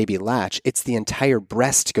watch a baby latch, it's the entire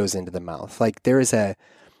breast goes into the mouth. Like there is a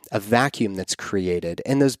vacuum that's created.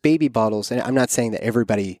 And those baby bottles, and I'm not saying that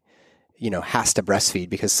everybody has to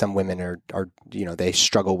breastfeed because some women are they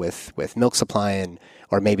struggle with milk supply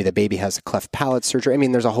or maybe the baby has a cleft palate surgery. I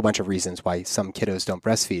mean, there's a whole bunch of reasons why some kiddos don't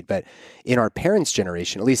breastfeed. But in our parents'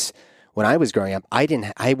 generation, at least when I was growing up,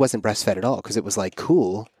 I wasn't breastfed at all because it was like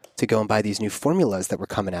cool to go and buy these new formulas that were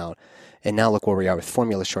coming out. And now look where we are with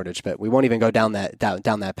formula shortage, but we won't even go down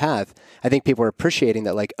that path. I think people are appreciating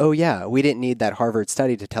that like, oh yeah, we didn't need that Harvard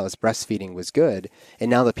study to tell us breastfeeding was good.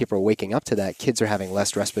 And now that people are waking up to that, kids are having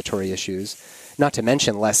less respiratory issues, not to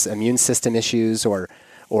mention less immune system issues or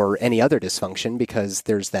any other dysfunction because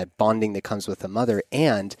there's that bonding that comes with the mother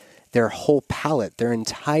and their whole palate,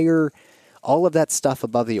 all of that stuff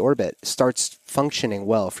above the orbit starts functioning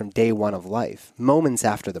well from day one of life, moments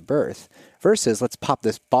after the birth. Versus, let's pop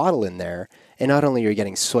this bottle in there, and not only are you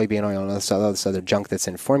getting soybean oil and all this other junk that's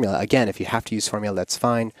in formula. Again, if you have to use formula, that's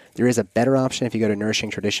fine. There is a better option if you go to Nourishing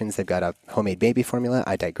Traditions. They've got a homemade baby formula.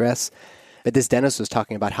 I digress. But this dentist was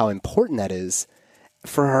talking about how important that is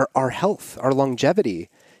for our health, our longevity,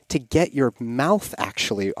 to get your mouth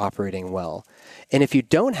actually operating well. And if you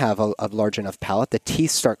don't have a large enough palate, the teeth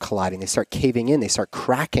start colliding, they start caving in, they start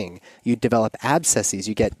cracking. You develop abscesses,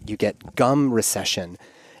 you get gum recession.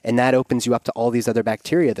 And that opens you up to all these other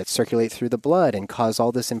bacteria that circulate through the blood and cause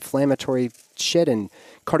all this inflammatory shit and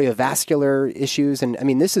cardiovascular issues. And I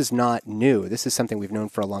mean, this is not new. This is something we've known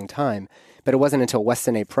for a long time. But it wasn't until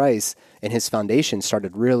Weston A. Price and his foundation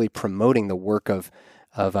started really promoting the work of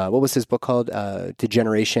what was his book called?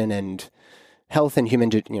 Degeneration and Health and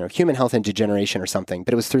Human Health and Degeneration or something.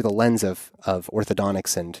 But it was through the lens of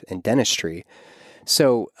orthodontics and dentistry.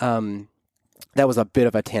 So that was a bit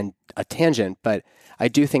of a tangent, but I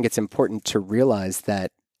do think it's important to realize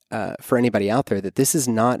that for anybody out there that this is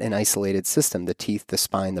not an isolated system, the teeth, the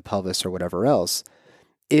spine, the pelvis, or whatever else.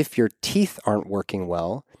 If your teeth aren't working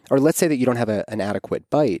well, or let's say that you don't have an adequate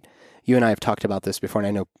bite, you and I have talked about this before, and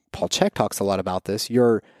I know Paul Chek talks a lot about this,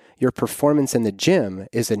 your performance in the gym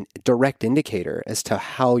is a direct indicator as to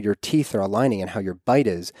how your teeth are aligning and how your bite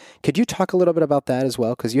is. Could you talk a little bit about that as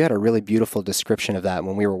well? Because you had a really beautiful description of that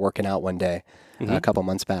when we were working out one day a couple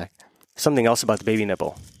months back. Something else about the baby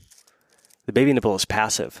nipple. The baby nipple is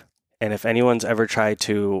passive. And if anyone's ever tried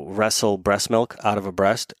to wrestle breast milk out of a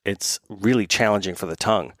breast, it's really challenging for the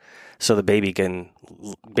tongue. So the baby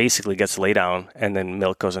basically gets lay down and then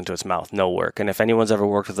milk goes into its mouth. No work. And if anyone's ever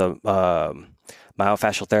worked with a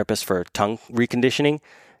myofascial therapist for tongue reconditioning,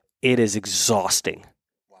 it is exhausting.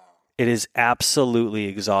 Wow. It is absolutely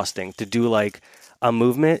exhausting to do like a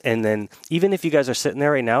movement, and then even if you guys are sitting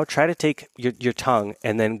there right now, try to take your tongue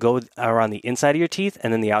and then go around the inside of your teeth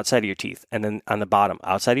and then the outside of your teeth, and then on the bottom,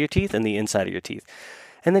 outside of your teeth and the inside of your teeth.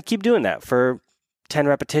 And then keep doing that for 10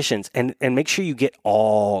 repetitions and make sure you get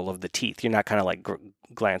all of the teeth. You're not kind of like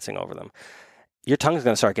glancing over them. Your tongue is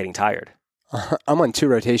going to start getting tired. I'm on 2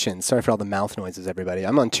 rotations. Sorry for all the mouth noises, everybody.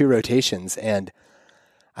 I'm on 2 rotations and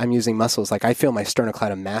I'm using muscles. Like I feel my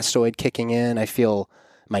sternocleidomastoid kicking in. I feel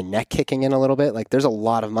my neck kicking in a little bit. Like there's a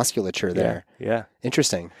lot of musculature there. Yeah.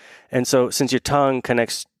 Interesting. And so since your tongue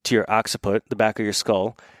connects to your occiput, the back of your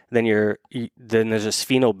skull, then there's a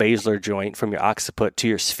sphenobasilar joint from your occiput to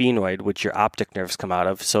your sphenoid, which your optic nerves come out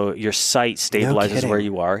of. So your sight stabilizes where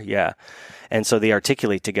you are. Yeah. And so they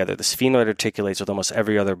articulate together. The sphenoid articulates with almost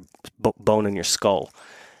every other bone in your skull.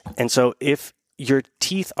 And so if your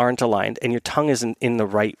teeth aren't aligned and your tongue isn't in the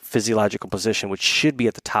right physiological position, which should be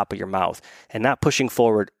at the top of your mouth and not pushing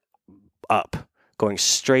forward up, going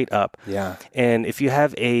straight up. Yeah. And if you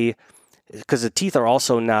have because the teeth are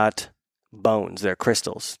also not bones, they're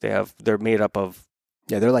crystals. They're made up of.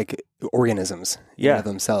 Yeah, they're like organisms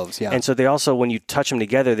themselves. Yeah. And so they also, when you touch them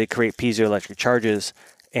together, they create piezoelectric charges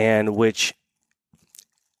and which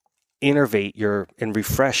innervate and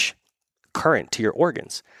refresh current to your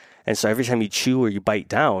organs. And so every time you chew or you bite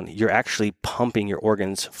down, you're actually pumping your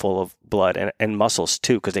organs full of blood and muscles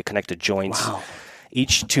too, because they connect to joints. Wow.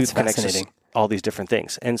 Each tooth connects to all these different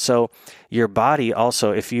things. And so your body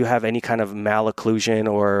also, if you have any kind of malocclusion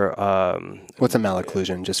or... What's a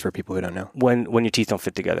malocclusion, just for people who don't know? When your teeth don't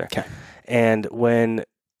fit together. Okay. And when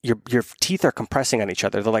your teeth are compressing on each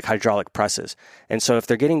other, they're like hydraulic presses. And so if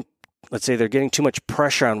let's say they're getting too much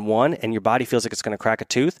pressure on one and your body feels like it's going to crack a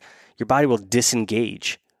tooth, your body will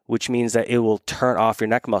disengage, which means that it will turn off your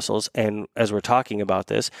neck muscles. And as we're talking about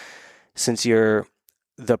this, since the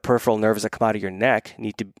peripheral nerves that come out of your neck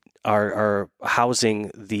are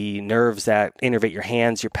housing the nerves that innervate your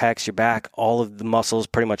hands, your pecs, your back, all of the muscles,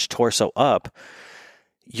 pretty much torso up,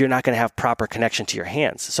 you're not going to have proper connection to your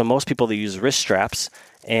hands. So most people that use wrist straps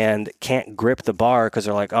and can't grip the bar because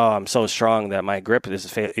they're like, oh, I'm so strong that my grip is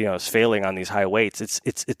failing on these high weights.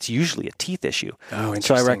 It's usually a teeth issue. Oh,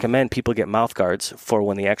 interesting. So I recommend people get mouth guards for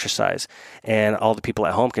when they exercise. And all the people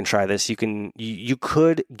at home can try this. You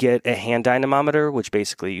could get a hand dynamometer, which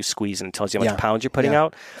basically you squeeze and it tells you how much pounds you're putting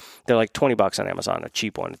out. They're like $20 on Amazon, a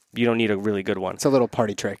cheap one. You don't need a really good one. It's a little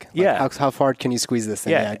party trick. Like how far can you squeeze this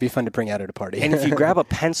thing? Yeah, it'd be fun to bring out at a party. And if you grab a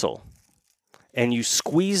pencil and you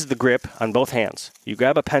squeeze the grip on both hands, you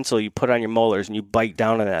grab a pencil, you put it on your molars, and you bite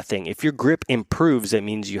down on that thing. If your grip improves, it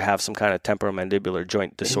means you have some kind of temporomandibular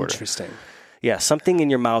joint disorder. Interesting. Yeah, something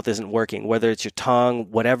in your mouth isn't working, whether it's your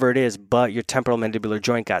tongue, whatever it is, but your temporomandibular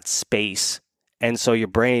joint got space. And so your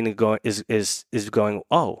brain is going,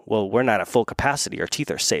 oh, well, we're not at full capacity. Our teeth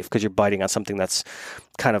are safe because you're biting on something that's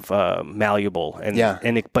kind of malleable,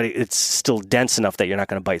 but it's still dense enough that you're not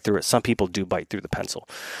going to bite through it. Some people do bite through the pencil.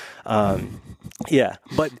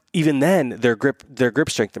 But even then, their grip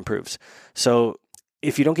strength improves. So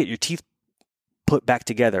if you don't get your teeth put back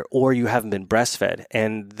together, or you haven't been breastfed,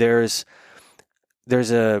 and there's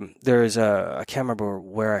a I can't remember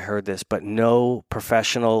where I heard this, but no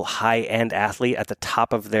professional high-end athlete at the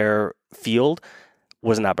top of their field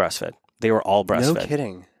was not breastfed. They were all breastfed. No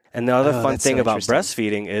kidding. And the other fun thing about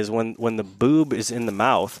breastfeeding is when the boob is in the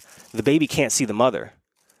mouth, the baby can't see the mother.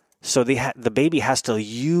 So the baby has to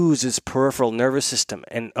use its peripheral nervous system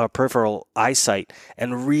and peripheral eyesight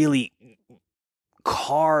and really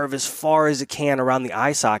carve as far as it can around the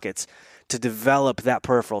eye sockets to develop that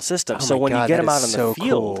peripheral system. So when you get them out in the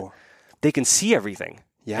field, they can see everything.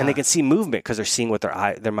 Yeah. And they can see movement because they're seeing what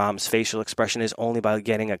their mom's facial expression is only by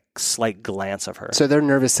getting a slight glance of her. So their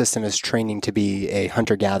nervous system is training to be a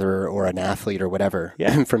hunter-gatherer or an athlete or whatever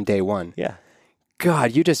from day one. Yeah.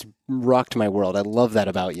 God, you just rocked my world. I love that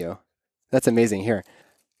about you. That's amazing. Here.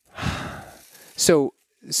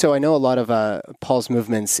 So I know a lot of Paul's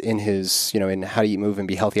movements in his, in How to Eat, Move, and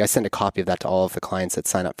Be Healthy. I send a copy of that to all of the clients that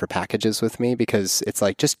sign up for packages with me because it's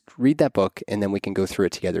like, just read that book and then we can go through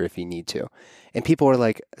it together if you need to. And people are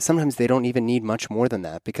like, sometimes they don't even need much more than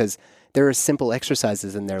that because there are simple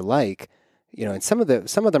exercises in there like, and some of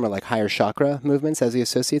them are like higher chakra movements as he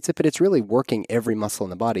associates it, but it's really working every muscle in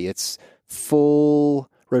the body. It's full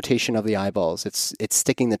rotation of the eyeballs. It's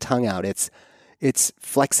sticking the tongue out. It's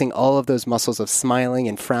flexing all of those muscles of smiling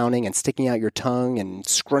and frowning and sticking out your tongue and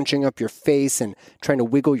scrunching up your face and trying to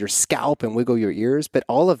wiggle your scalp and wiggle your ears. But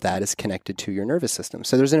all of that is connected to your nervous system.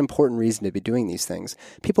 So there's an important reason to be doing these things.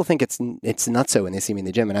 People think it's nutso when they see me in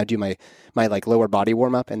the gym and I do my like lower body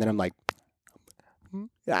warm up and then I'm like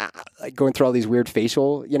going through all these weird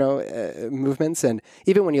facial, movements. And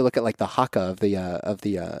even when you look at like the haka of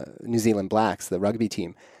the New Zealand Blacks, the rugby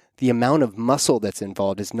team, the amount of muscle that's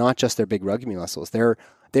involved is not just their big rugby muscles. They're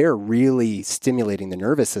really stimulating the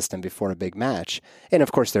nervous system before a big match. And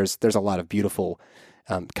of course, there's a lot of beautiful,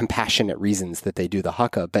 compassionate reasons that they do the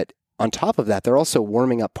haka. But on top of that, they're also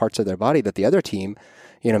warming up parts of their body that the other team,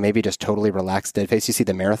 maybe just totally relaxed, dead face. You see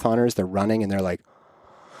the marathoners, they're running and they're like,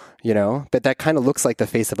 but that kind of looks like the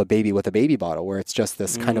face of a baby with a baby bottle, where it's just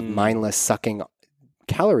this kind of mindless sucking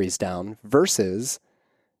calories down versus...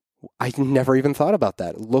 I never even thought about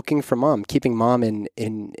that. Looking for mom, keeping mom in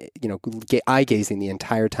eye gazing the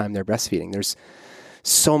entire time they're breastfeeding. There's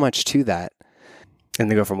so much to that.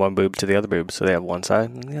 And they go from one boob to the other boob, so they have one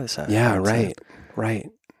side and the other side. Yeah,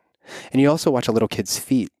 right. And you also watch a little kid's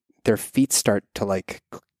feet. Their feet start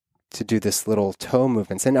to do this little toe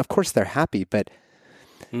movements, and of course they're happy, but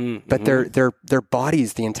their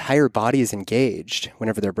bodies, the entire body is engaged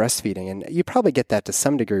whenever they're breastfeeding, and you probably get that to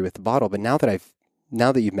some degree with the bottle. But now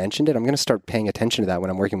that you've mentioned it, I'm going to start paying attention to that when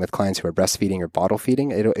I'm working with clients who are breastfeeding or bottle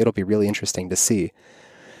feeding. It'll be really interesting to see.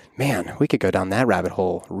 Man, we could go down that rabbit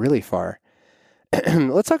hole really far.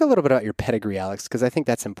 Let's talk a little bit about your pedigree, Aleks, because I think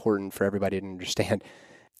that's important for everybody to understand.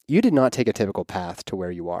 You did not take a typical path to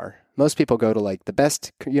where you are. Most people go to like the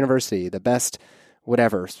best university, the best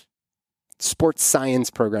whatever, sports science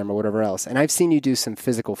program or whatever else. And I've seen you do some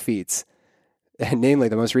physical feats. And namely,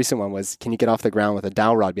 the most recent one was, can you get off the ground with a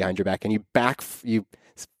dowel rod behind your back? And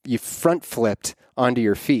you front flipped onto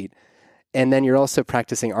your feet. And then you're also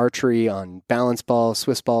practicing archery on balance balls,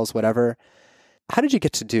 Swiss balls, whatever. How did you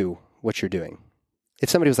get to do what you're doing? If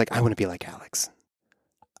somebody was like, I want to be like Aleks.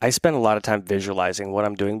 I spend a lot of time visualizing what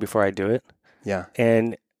I'm doing before I do it. Yeah.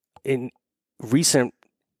 And in recent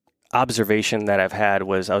observation that I've had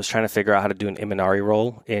was I was trying to figure out how to do an Imanari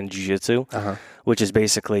roll in jiu-jitsu, which is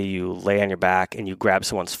basically you lay on your back and you grab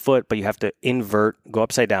someone's foot, but you have to invert, go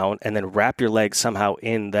upside down, and then wrap your legs somehow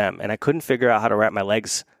in them. And I couldn't figure out how to wrap my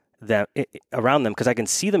legs around them because I can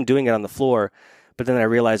see them doing it on the floor, but then I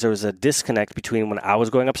realized there was a disconnect between when I was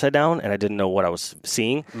going upside down and I didn't know what I was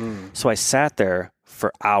seeing. So I sat there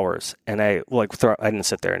for hours and I didn't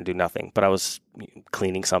sit there and do nothing, but I was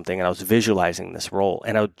cleaning something and I was visualizing this roll,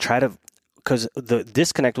 and I would try to, because the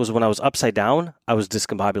disconnect was when I was upside down, I was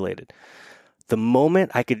discombobulated. The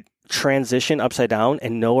moment I could transition upside down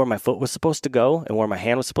and know where my foot was supposed to go and where my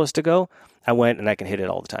hand was supposed to go, I went and I can hit it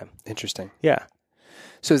all the time. Interesting. Yeah.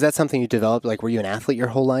 So is that something you developed? Like, were you an athlete your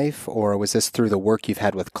whole life, or was this through the work you've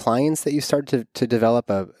had with clients that you started to develop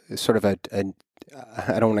a sort of a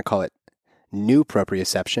I don't want to call it new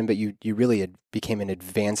proprioception, but you really became an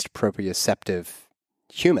advanced proprioceptive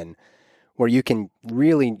human, where you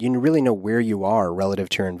really know where you are relative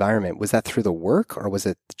to your environment. Was that through the work, or was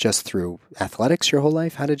it just through athletics your whole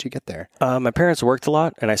life? How did you get there? My parents worked a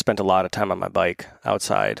lot, and I spent a lot of time on my bike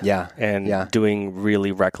outside. Doing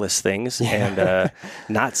really reckless things and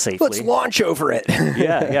not safely. Let's launch over it.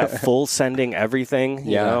 Full sending everything.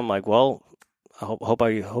 You know, I'm like, well, I hope I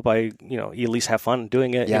you at least have fun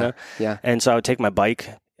doing it. And so I would take my bike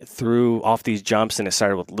through off these jumps, and it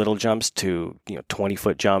started with little jumps to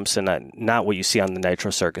 20-foot jumps, and not what you see on the Nitro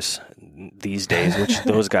Circus these days. Which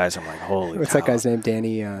those guys, I'm like, holy. What's cow. that guy's name?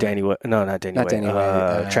 Danny? No, not Danny. Not Danny.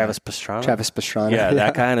 Travis Pastrana. Travis Pastrana. Yeah,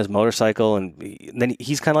 that guy on his motorcycle, and then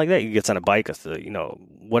he's kind of like that. He gets on a bike,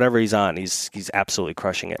 whatever he's on, he's absolutely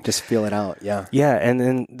crushing it. Just feel it out. Yeah. Yeah, and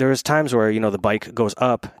then there's times where the bike goes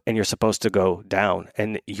up and you're supposed to go down,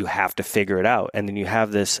 and you have to figure it out. And then you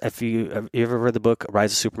have this. Have you ever read the book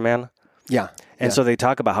Rise of Superman? Yeah. And so they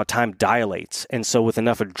talk about how time dilates. And so with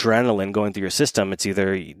enough adrenaline going through your system, it's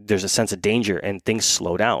either there's a sense of danger and things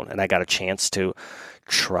slow down. And I got a chance to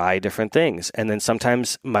try different things. And then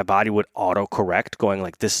sometimes my body would auto-correct, going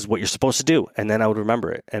like, this is what you're supposed to do. And then I would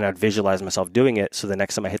remember it. And I'd visualize myself doing it. So the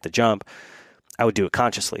next time I hit the jump, I would do it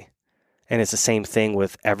consciously. And it's the same thing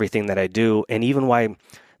with everything that I do. And even why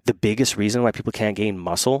the biggest reason why people can't gain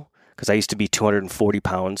muscle, because I used to be 240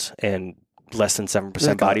 pounds and less than 7%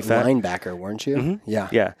 like body fat. Linebacker, weren't you? Mm-hmm.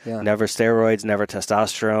 Yeah. Never steroids, never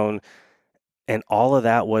testosterone. And all of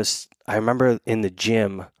that was, I remember in the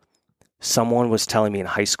gym, someone was telling me in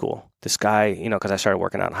high school, this guy, because I started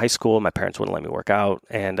working out in high school, my parents wouldn't let me work out.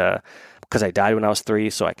 And because I died when I was 3,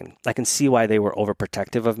 so I can see why they were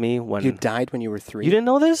overprotective of me. When you died when you were 3? You didn't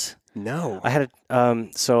know this? No. I had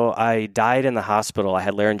so I died in the hospital. I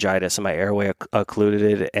had laryngitis and my airway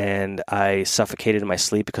occluded, and I suffocated in my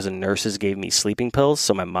sleep because the nurses gave me sleeping pills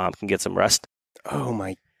so my mom can get some rest. Oh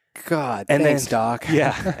my God. And thanks, then, Doc.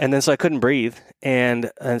 Yeah. And then so I couldn't breathe. And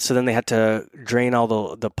so then they had to drain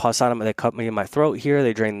all the pus out of me. They cut me in my throat here.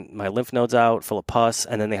 They drained my lymph nodes out full of pus.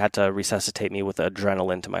 And then they had to resuscitate me with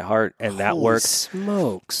adrenaline to my heart. And that worked.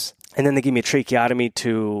 Smokes. And then they gave me a tracheotomy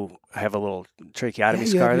I have a little tracheotomy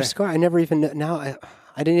scar there. Scar. I never even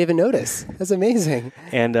I didn't even notice. That's amazing.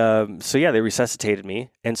 And they resuscitated me.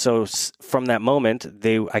 And so from that moment,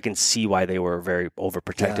 I can see why they were very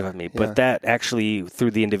overprotective of me. But that actually,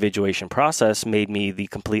 through the individuation process, made me the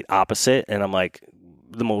complete opposite. And I'm like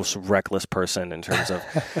the most reckless person in terms of,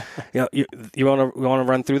 you want to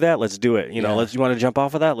run through that? Let's do it. You want to jump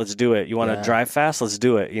off of that? Let's do it. You want to drive fast? Let's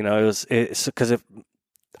do it. It's because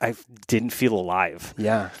I didn't feel alive.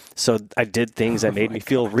 Yeah. So I did things that made me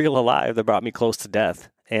feel real alive, that brought me close to death.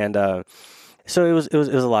 And so it was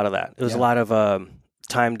a lot of that. It was a lot of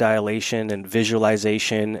time dilation and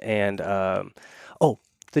visualization and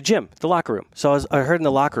the gym, the locker room. So I heard in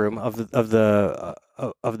the locker room of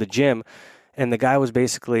the gym, and the guy was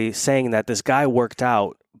basically saying that this guy worked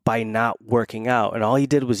out by not working out. And all he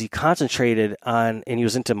did was he concentrated on, and he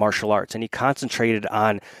was into martial arts, and he concentrated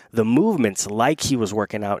on the movements like he was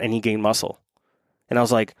working out, and he gained muscle. And I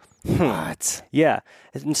was like, what? Yeah.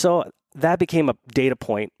 And so that became a data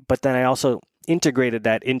point, but then I also integrated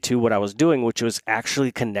that into what I was doing, which was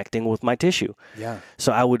actually connecting with my tissue. Yeah.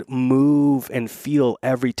 So I would move and feel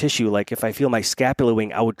every tissue. Like if I feel my scapula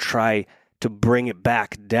wing, I would try to bring it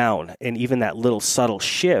back down. And even that little subtle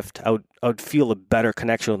shift, I would feel a better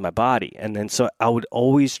connection with my body. And then so I would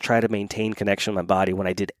always try to maintain connection with my body when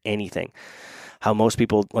I did anything. How most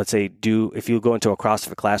people, let's say, if you go into a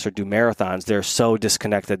CrossFit class or do marathons, they're so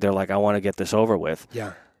disconnected. They're like, I want to get this over with.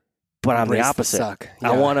 Yeah. But I'm the opposite. Yeah.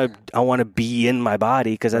 I want to be in my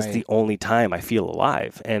body because that's the only time I feel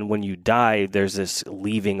alive. And when you die, there's this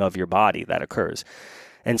leaving of your body that occurs.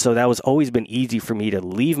 And so that was always been easy for me to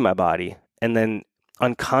leave my body. And then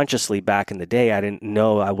unconsciously back in the day, I didn't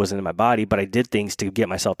know I wasn't in my body, but I did things to get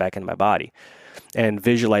myself back in my body. And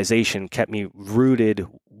visualization kept me rooted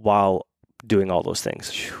while doing all those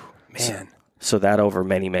things. Man. So that over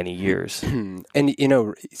many, many years. And,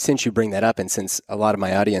 since you bring that up, and since a lot of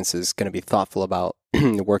my audience is going to be thoughtful about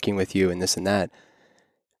working with you and this and that,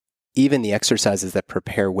 even the exercises that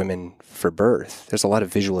prepare women for birth, there's a lot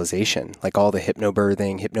of visualization, like all the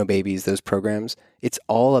hypnobirthing, hypnobabies, those programs. It's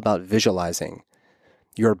all about visualizing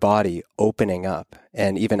your body opening up.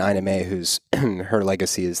 And even Ina May, who's her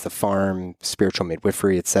legacy is the farm, spiritual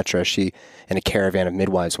midwifery, etc. She and a caravan of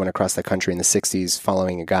midwives went across the country in the 60s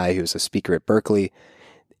following a guy who was a speaker at Berkeley.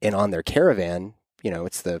 And on their caravan,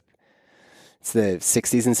 it's the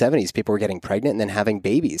 60s and 70s. People were getting pregnant and then having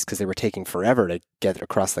babies because they were taking forever to get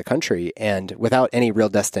across the country and without any real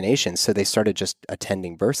destination. So they started just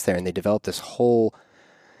attending births there, and they developed this whole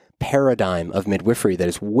paradigm of midwifery that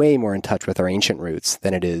is way more in touch with our ancient roots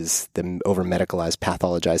than it is the over-medicalized,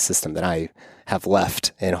 pathologized system that I have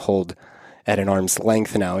left and hold at an arm's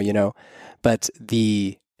length now, But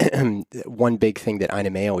the one big thing that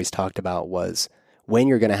Ina May always talked about was when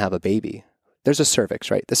you're going to have a baby, there's a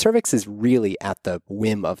cervix, right? The cervix is really at the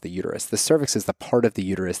whim of the uterus. The cervix is the part of the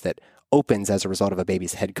uterus that opens as a result of a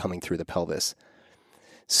baby's head coming through the pelvis.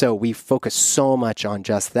 So we focus so much on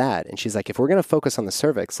just that. And she's like, if we're going to focus on the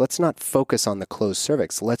cervix, let's not focus on the closed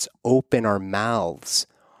cervix. Let's open our mouths,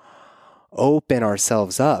 open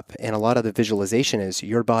ourselves up. And a lot of the visualization is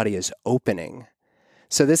your body is opening.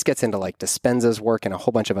 So this gets into like Dispenza's work and a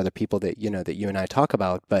whole bunch of other people that, that you and I talk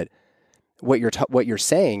about. But what you're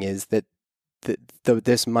saying is that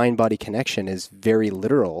this mind-body connection is very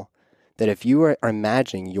literal. That if you are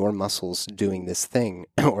imagining your muscles doing this thing,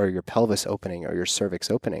 or your pelvis opening, or your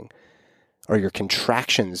cervix opening, or your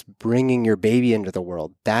contractions bringing your baby into the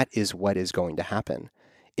world, that is what is going to happen.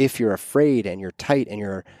 If you're afraid and you're tight and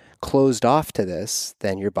you're closed off to this,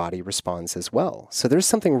 then your body responds as well. So there's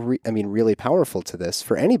something, really powerful to this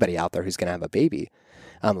for anybody out there who's going to have a baby,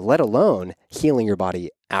 let alone healing your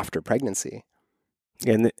body after pregnancy.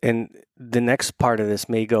 And the next part of this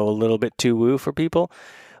may go a little bit too woo for people,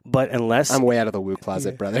 but unless... I'm way out of the woo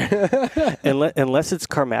closet, brother. unless it's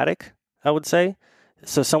karmatic, I would say.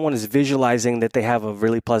 So someone is visualizing that they have a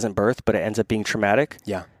really pleasant birth, but it ends up being traumatic.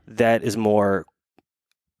 Yeah. That is more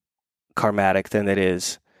karmatic than it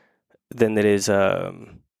is, they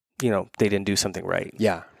didn't do something right.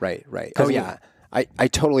 Yeah, right. Oh, yeah. I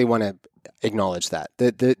totally want to acknowledge that.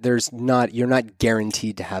 You're not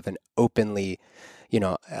guaranteed to have an openly,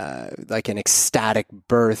 like an ecstatic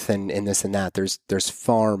birth and this and that. There's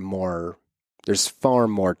far more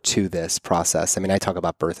to this process. I talk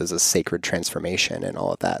about birth as a sacred transformation and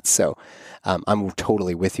all of that. So I'm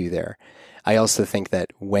totally with you there. I also think that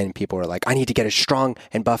when people are like, I need to get as strong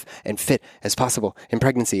and buff and fit as possible in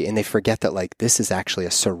pregnancy, and they forget that like this is actually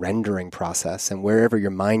a surrendering process, and wherever your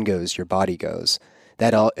mind goes, your body goes.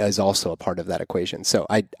 That is also a part of that equation. So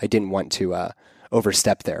I didn't want to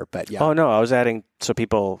overstep there, but yeah. Oh no, I was adding so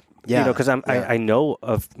people, because I know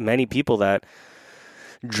of many people that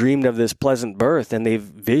dreamed of this pleasant birth and they've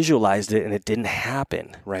visualized it and it didn't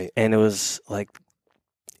happen. Right. And it was like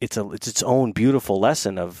it's its own beautiful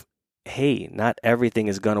lesson of, hey, not everything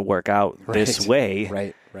is going to work out this way.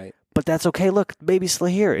 Right. But that's okay. Look, baby's still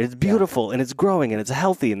here. It's beautiful and it's growing and it's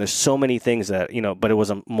healthy. And there's so many things that, but it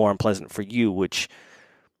was more unpleasant for you, which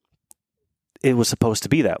it was supposed to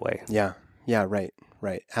be that way. Yeah.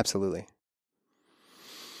 Right. Absolutely.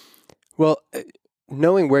 Well,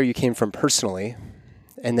 knowing where you came from personally,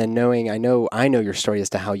 and then I know your story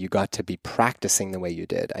as to how you got to be practicing the way you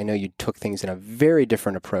did. I know you took things in a very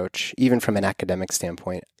different approach, even from an academic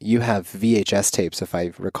standpoint. You have VHS tapes, if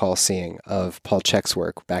I recall seeing, of Paul Chek's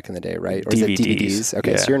work back in the day, right? Or DVDs. Is it DVDs?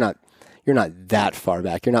 Okay, so you're not that far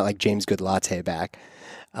back. You're not like James Good Latte back.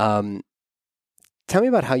 Tell me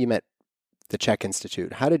about how you met the Chek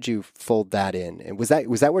Institute. How did you fold that in? And was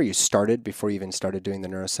that where you started before you even started doing the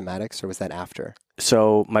neurosomatics, or was that after?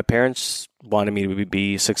 So my parents wanted me to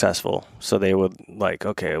be successful. So they would like,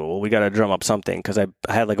 okay, well, we got to drum up something, because I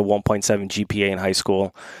had like a 1.7 GPA in high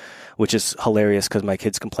school, which is hilarious because my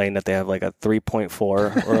kids complain that they have like a 3.4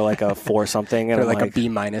 or like a 4 something. And or like a B-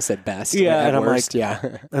 at best. Yeah. At and worst, I'm like,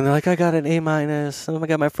 and they're like, I got an A-. And I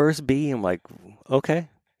got my first B. I'm like, okay.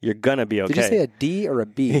 You're going to be okay. Did you say a D or a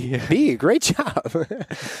B? Yeah. B, great job.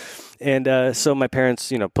 And so my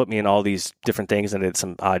parents, put me in all these different things, and I did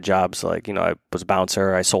some odd jobs. Like, I was a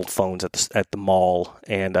bouncer. I sold phones at the mall,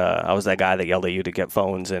 and I was that guy that yelled at you to get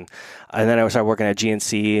phones. And then I started working at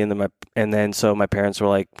GNC, and then so my parents were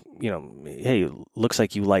like, hey, looks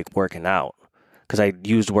like you like working out, because I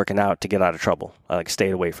used working out to get out of trouble. I stayed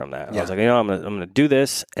away from that. Yeah. I was like, I'm gonna do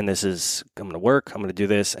this, and I'm gonna work. I'm gonna do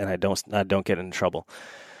this, and I don't get into trouble.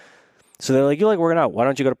 So they're like, you like working out. Why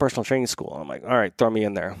don't you go to personal training school? I'm like, all right, throw me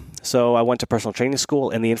in there. So I went to personal training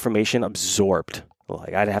school, and the information absorbed.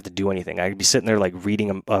 Like, I didn't have to do anything. I'd be sitting there like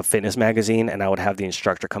reading a fitness magazine, and I would have the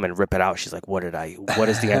instructor come and rip it out. She's like, what is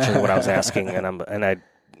the answer to what I was asking? And I'd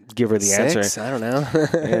give her the answer. I don't know.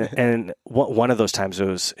 and one of those times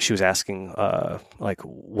she was asking like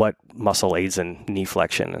what muscle aids in knee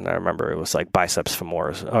flexion, and I remember it was like biceps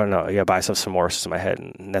femoris. Oh no, yeah, biceps femoris in my head,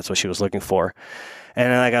 and that's what she was looking for. And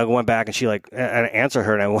then I went back, and I answered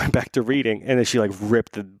her, and I went back to reading, and then she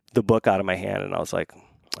ripped the book out of my hand, and I was like,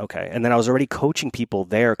 okay. And then I was already coaching people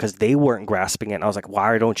there because they weren't grasping it, and I was like,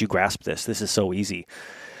 why don't you grasp this? This is so easy,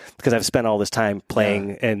 because I've spent all this time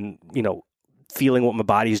playing and feeling what my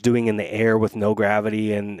body's doing in the air with no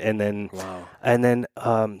gravity, and then so then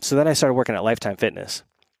I started working at Lifetime Fitness.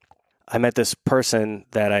 I met this person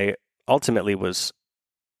that I ultimately was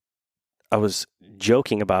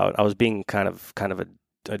joking about. I was being kind of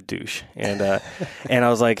a douche, and and I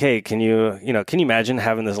was like, hey, can you imagine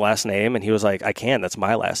having this last name? And he was like, I can. That's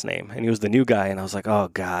my last name. And he was the new guy, and I was like, oh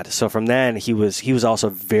God. So from then he was also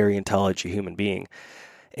a very intelligent human being.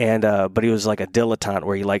 And but he was like a dilettante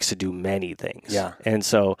where he likes to do many things. Yeah. And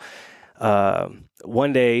so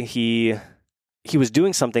one day he was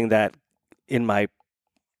doing something that in my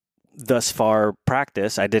thus far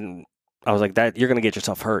practice I was like, that you're going to get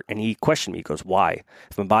yourself hurt. And he questioned me. He goes, why?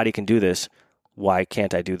 If my body can do this, why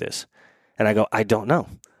can't I do this? And I go, I don't know.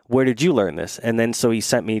 Where did you learn this? And then so he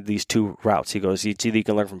sent me these 2 routes. He goes, it's either you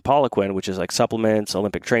can learn from Poliquin, which is like supplements,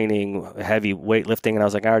 Olympic training, heavy weightlifting. And I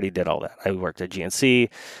was like, I already did all that. I worked at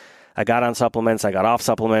GNC. I got on supplements. I got off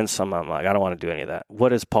supplements. I'm like, I don't want to do any of that. What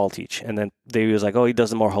does Paul teach? And then he was like, oh, he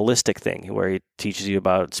does a more holistic thing where he teaches you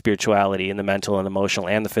about spirituality and the mental and emotional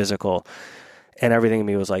and the physical. And everything in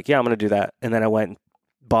me was like, yeah, I'm going to do that. And then I went and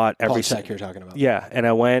bought every... Paul Chek you're talking about. Yeah. And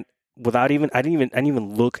I went without even... I didn't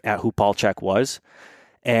even look at who Paul Chek was.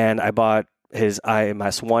 And I bought his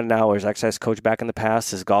IMS-1 now, or his exercise coach back in the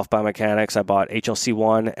past, his golf biomechanics. I bought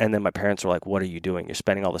HLC-1, and then my parents were like, what are you doing? You're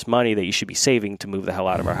spending all this money that you should be saving to move the hell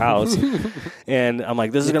out of our house. And I'm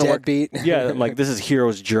like, this is going to work. Beat. Yeah, I'm like, this is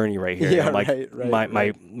hero's journey right here. Yeah, I'm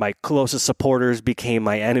like, my closest supporters became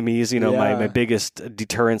my enemies, my biggest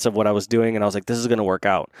deterrence of what I was doing. And I was like, this is going to work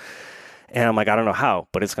out. And I'm like, I don't know how,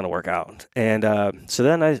 but it's going to work out. And so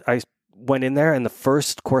then I went in there, and the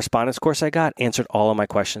first correspondence course I got answered all of my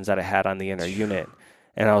questions that I had on the inner unit.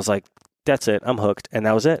 And I was like, that's it. I'm hooked. And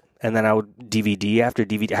that was it. And then I would DVD after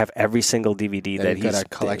DVD, have every single DVD that he's got a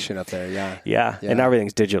collection up there. Yeah. And now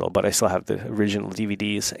everything's digital, but I still have the original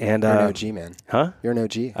DVDs. And you're an OG, man. Huh? You're an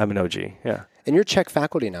OG. I'm an OG. Yeah. And you're Chek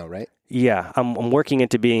faculty now, right? Yeah. I'm working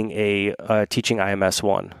into being a teaching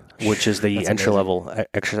IMS-1, which is the entry-level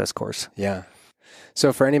exercise course. Yeah.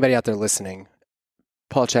 So for anybody out there listening,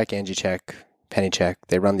 Paul Chek, Angie Chek, Penny Chek,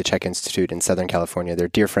 they run the Chek Institute in Southern California. They're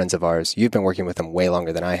dear friends of ours. You've been working with them way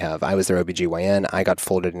longer than I have. I was their OBGYN. I got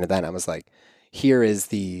folded into that, and I was like, here is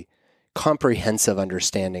the comprehensive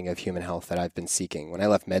understanding of human health that I've been seeking. When I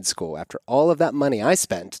left med school, after all of that money I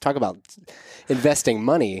spent, talk about investing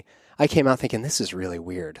money, I came out thinking, this is really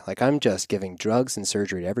weird. Like, I'm just giving drugs and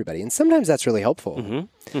surgery to everybody. And sometimes that's really helpful.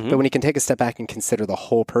 But when you can take a step back and consider the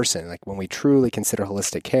whole person, like when we truly consider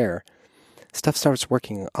holistic care, stuff starts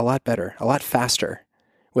working a lot better, a lot faster,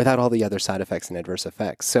 without all the other side effects and adverse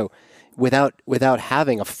effects. So without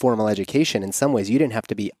having a formal education, in some ways, you didn't have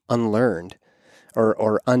to be unlearned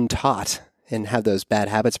or untaught and have those bad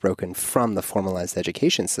habits broken from the formalized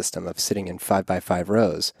education system of sitting in 5x5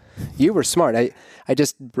 rows. You were smart. I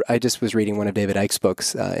just was reading one of David Icke's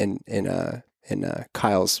books in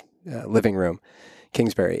Kyle's living room,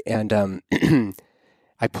 Kingsbury, and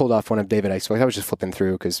I pulled off one of David Icke's books. I was just flipping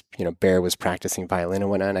through because Bear was practicing violin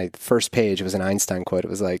and whatnot. And first page, it was an Einstein quote.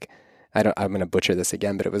 It was like, I'm going to butcher this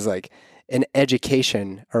again, but it was like, an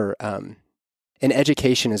education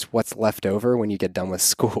is what's left over when you get done with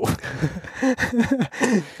school.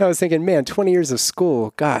 I was thinking, man, 20 years of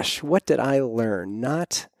school, gosh, what did I learn? I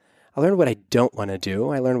learned what I don't want to do.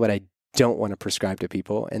 I learned what I don't want to prescribe to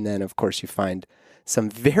people. And then, of course, you find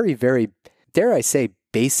some very, very, dare I say,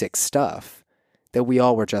 basic stuff that we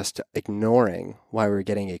all were just ignoring while we were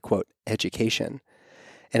getting a, quote, education.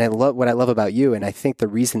 And what I love about you, and I think the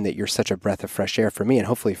reason that you're such a breath of fresh air for me, and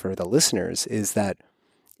hopefully for the listeners, is that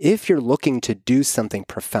if you're looking to do something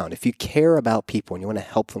profound, if you care about people and you want to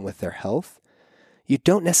help them with their health, you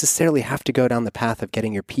don't necessarily have to go down the path of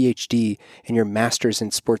getting your PhD and your master's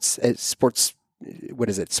in sports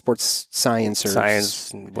science or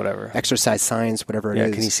science, whatever, exercise science, whatever it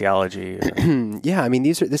is. Kinesiology. Yeah, I mean,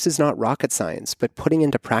 this is not rocket science, but putting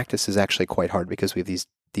into practice is actually quite hard because we have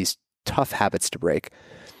these tough habits to break.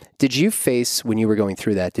 Did you face, when you were going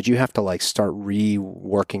through that, did you have to start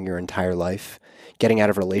reworking your entire life, getting out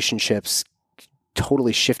of relationships,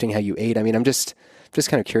 totally shifting how you ate? I mean, I'm just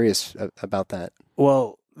kind of curious about that.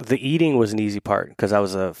 Well, the eating was an easy part because I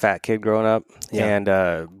was a fat kid growing up, and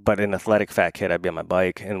but an athletic fat kid, I'd be on my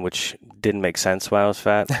bike, and which didn't make sense when I was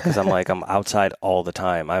fat because I'm outside all the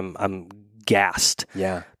time. I'm gassed.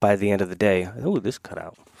 Yeah. By the end of the day. Oh, this cut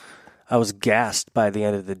out. I was gassed by the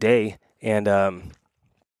end of the day, and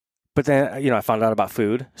but then I found out about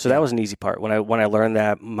food, so that was an easy part. When I learned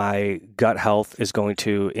that my gut health is going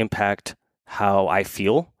to impact how I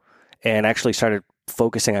feel, and actually started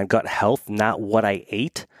focusing on gut health, not what I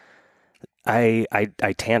ate, I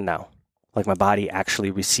tan now. Like my body actually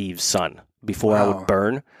receives sun before I would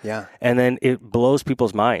burn. Yeah. And then it blows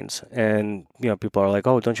people's minds. And, people are like,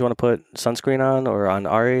 oh, don't you want to put sunscreen on or on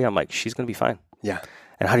Ari? I'm like, she's going to be fine. Yeah.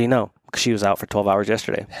 And how do you know? Because she was out for 12 hours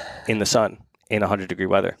yesterday in the sun in 100-degree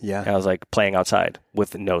weather. Yeah. And I was like playing outside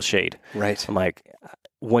with no shade. Right. I'm like,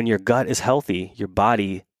 when your gut is healthy, your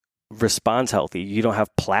body responds healthy. You don't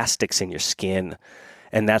have plastics in your skin,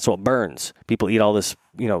 and that's what burns. People eat all this,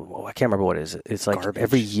 I can't remember what it is. It's like garbage.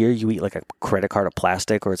 Every year you eat like a credit card of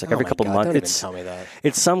plastic, or it's like every couple months. Don't even tell me that.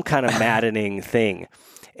 It's some kind of maddening thing.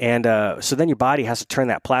 And so then your body has to turn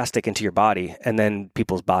that plastic into your body, and then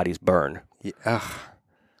people's bodies burn.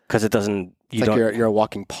 Because it doesn't. You're a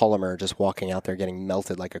walking polymer, just walking out there getting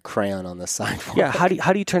melted like a crayon on the sidewalk. Yeah. How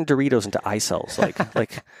do you turn Doritos into eye cells?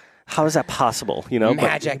 Like how is that possible?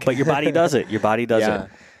 Magic. But your body does it. Your body does it.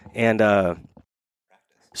 And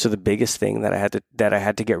so the biggest thing that I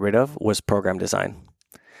had to get rid of was program design,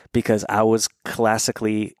 because I was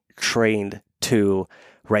classically trained to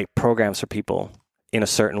write programs for people in a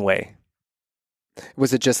certain way.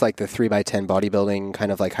 Was it just like the 3x10 bodybuilding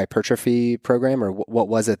kind of like hypertrophy program, or what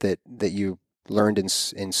was it that you learned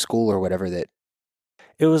in school or whatever that?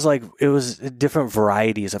 It was different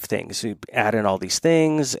varieties of things. You add in all these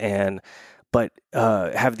things but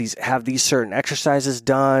have these certain exercises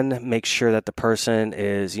done, make sure that the person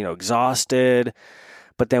is, exhausted.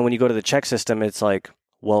 But then when you go to the check system, it's like,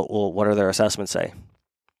 well, what do their assessments say?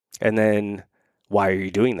 And then why are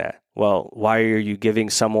you doing that? Well, why are you giving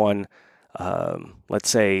someone, let's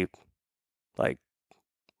say, like,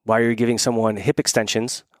 why are you giving someone hip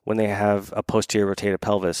extensions when they have a posterior rotated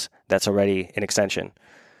pelvis that's already an extension?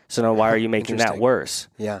 So now why are you making that worse?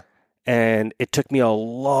 Yeah. And it took me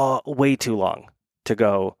way too long to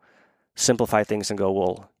go simplify things and go,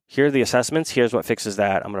 well, here are the assessments. Here's what fixes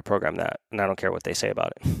that. I'm going to program that. And I don't care what they say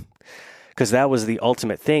about it. Because that was the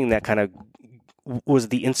ultimate thing that kind of was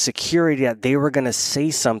the insecurity that they were going to say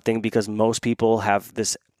something, because most people have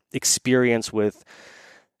this experience with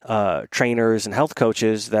trainers and health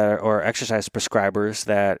coaches or exercise prescribers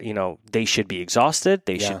that, they should be exhausted.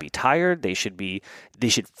 They should be tired. They should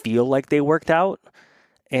feel like they worked out.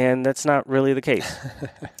 And that's not really the case.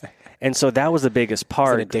 And so that was the biggest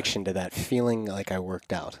part. It's an addiction to that, feeling like I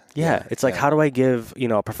worked out. Yeah. It's like, how do I give,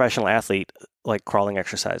 a professional athlete like crawling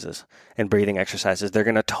exercises and breathing exercises? They're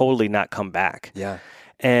going to totally not come back. Yeah.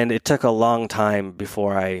 And it took a long time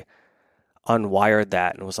before I unwired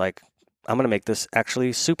that and was like, I'm going to make this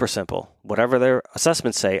actually super simple. Whatever their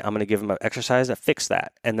assessments say, I'm going to give them an exercise that fix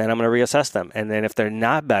that. And then I'm going to reassess them. And then if they're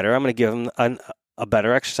not better, I'm going to give them a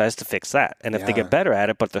better exercise to fix that. And if they get better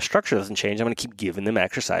at it, but their structure doesn't change, I'm going to keep giving them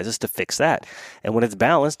exercises to fix that. And when it's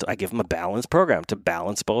balanced, I give them a balanced program to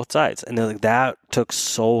balance both sides. And like, that took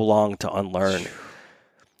so long to unlearn.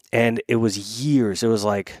 And it was years. It was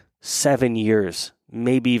like 7 years,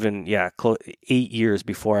 maybe even 8 years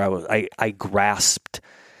before I grasped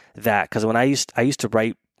that. Because when I used to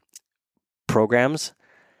write programs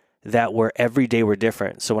that were every day were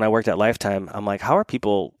different. So when I worked at Lifetime, I'm like, how are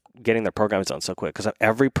people getting their programs done so quick? Because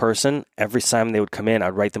every time they would come in, I'd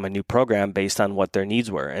write them a new program based on what their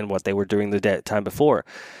needs were and what they were doing the time before.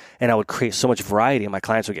 And I would create so much variety, and my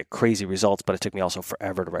clients would get crazy results, but it took me also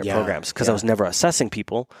forever to write programs because I was never assessing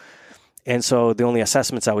people. And so the only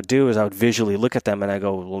assessments I would do is I would visually look at them and I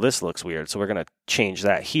go, well, this looks weird, so we're going to change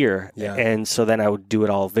that here. Yeah. And so then I would do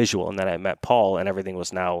it all visual. And then I met Paul, and everything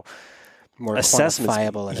was now more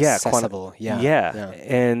quantifiable and accessible.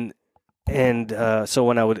 And so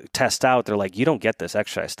when I would test out, they're like, you don't get this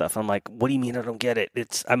exercise stuff. I'm like, what do you mean I don't get it?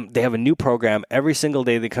 They have a new program every single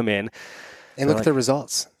day they come in. And look at the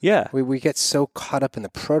results. Yeah. We get so caught up in the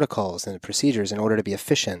protocols and the procedures in order to be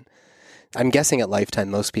efficient. I'm guessing at Lifetime,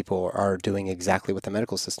 most people are doing exactly what the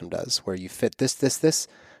medical system does, where you fit this,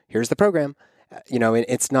 here's the program.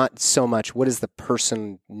 It's not so much what does the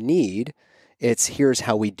person need, it's here's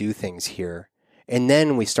how we do things here. And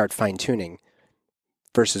then we start fine-tuning.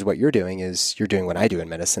 Versus what you're doing is you're doing what I do in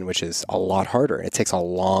medicine, which is a lot harder. It takes a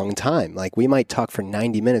long time. Like we might talk for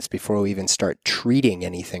 90 minutes before we even start treating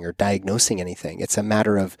anything or diagnosing anything. It's a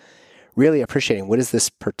matter of really appreciating what does this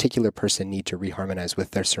particular person need to reharmonize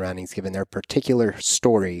with their surroundings given their particular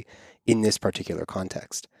story in this particular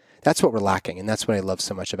context. That's what we're lacking, and that's what I love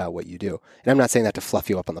so much about what you do. And I'm not saying that to fluff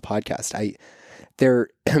you up on the podcast. There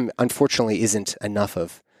unfortunately isn't enough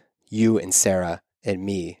of you and Sarah and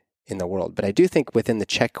me in the world. But I do think within the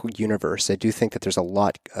Czech universe, I do think that there's a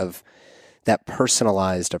lot of that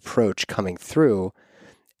personalized approach coming through.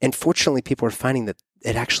 And fortunately, people are finding that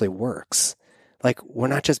it actually works. Like, we're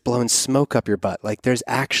not just blowing smoke up your butt. Like, there's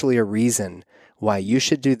actually a reason why you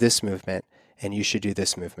should do this movement and you should do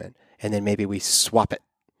this movement. And then maybe we swap it.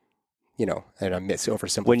 And I'm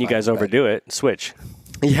oversimplifying. When you guys overdo it, switch.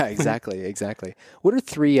 Yeah, exactly. What are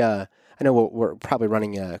three... I know we're probably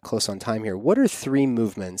running close on time here. What are three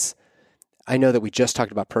movements? I know that we just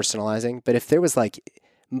talked about personalizing, but if there was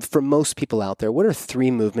for most people out there, what are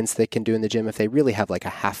three movements they can do in the gym if they really have like a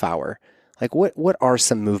half hour? Like what are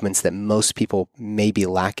some movements that most people may be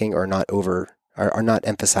lacking or are not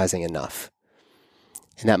emphasizing enough?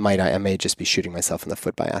 And that I may just be shooting myself in the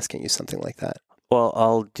foot by asking you something like that. Well,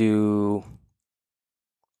 I'll do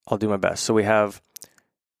my best. So we have,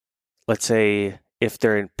 let's say, if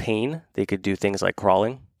they're in pain, they could do things like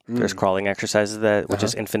crawling. There's crawling exercises which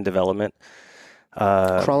is infant development.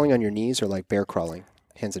 Crawling on your knees or like bear crawling,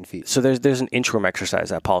 hands and feet? So there's an inchworm exercise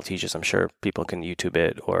that Paul teaches. I'm sure people can YouTube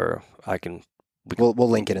it, or I can. We'll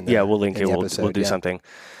link it in there. Yeah, we'll link it. We'll do something.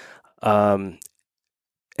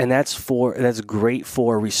 And that's great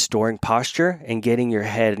for restoring posture and getting your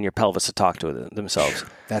head and your pelvis to talk to themselves.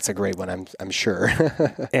 That's a great one, I'm sure.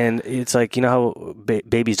 And it's like, you know how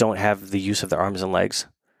babies don't have the use of their arms and legs,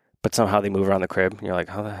 but somehow they move around the crib. And you're like,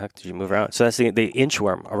 how the heck did you move around? So that's they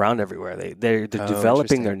inchworm around everywhere. They're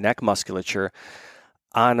developing their neck musculature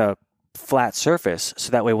on a flat surface,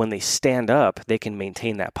 so that way when they stand up, they can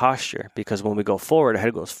maintain that posture. Because when we go forward, our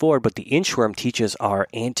head goes forward, but the inchworm teaches our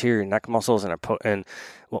anterior neck muscles and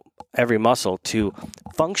every muscle to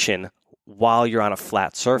function while you're on a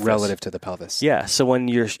flat surface relative to the pelvis. Yeah. So when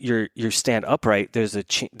you stand upright,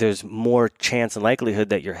 there's more chance and likelihood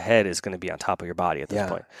that your head is going to be on top of your body at this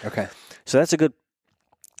point. Okay. So that's a good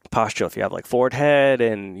posture if you have like forward head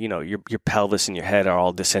and you know your pelvis and your head are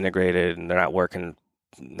all disintegrated and they're not working.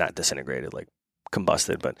 Not disintegrated, like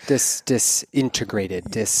combusted, but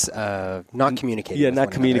disintegrated, not communicating. Yeah,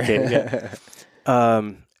 not communicating. Yeah.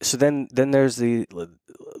 So then there's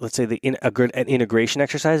let's say an integration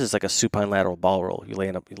exercise is like a supine lateral ball roll. You lay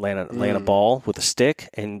in a ball with a stick,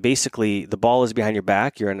 and basically the ball is behind your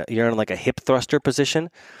back. You're in like a hip thruster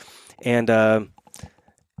position, and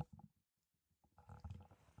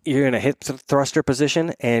you're in a hip thruster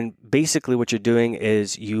position, and basically what you're doing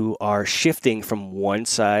is you are shifting from one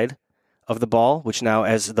side of the ball, which now,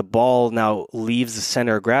 as the ball now leaves the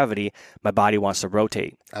center of gravity, my body wants to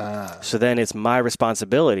rotate. So then it's my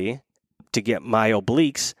responsibility to get my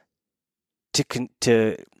obliques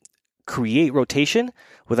to create rotation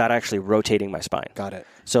without actually rotating my spine. Got it.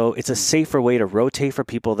 So it's a safer way to rotate for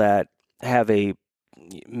people that have a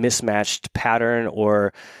mismatched pattern,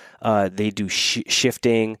 or they do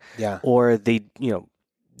shifting, or they don't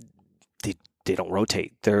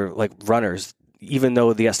rotate. They're like runners. Even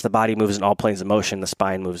though the body moves in all planes of motion, the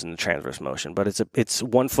spine moves in the transverse motion. But it's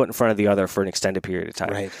one foot in front of the other for an extended period of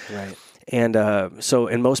time. Right. And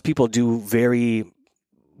and most people do very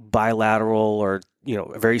bilateral or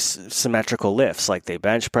very symmetrical lifts. Like they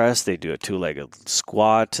bench press, they do a 2-legged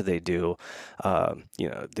squat, they do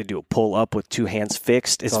they do a pull up with 2 hands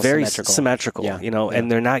fixed. It's very symmetrical,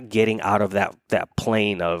 and they're not getting out of that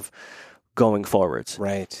plane of going forwards.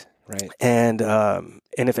 Right. And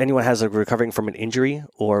if anyone has recovering from an injury,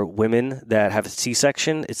 or women that have a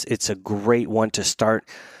C-section, it's a great one to start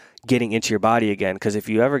getting into your body again. Because if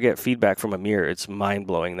you ever get feedback from a mirror, it's mind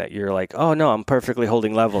blowing that you're like, oh no, I'm perfectly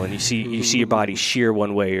holding level, and you see your body shear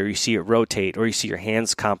one way, or you see it rotate, or you see your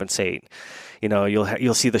hands compensate.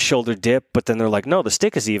 You'll see the shoulder dip, but then they're like, no, the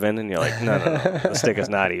stick is even, and you're like, no, the stick is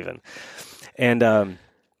not even.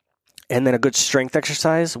 And then a good strength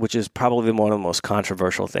exercise, which is probably one of the most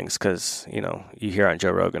controversial things, because, you hear on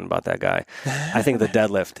Joe Rogan about that guy. I think the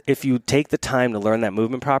deadlift, if you take the time to learn that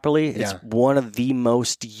movement properly, it's one of the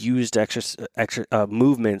most used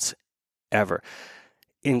movements ever,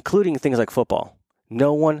 including things like football.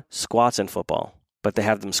 No one squats in football, but they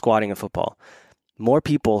have them squatting in football. More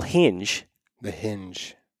people hinge. The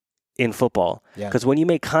hinge. In football. Because when you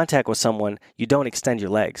make contact with someone, you don't extend your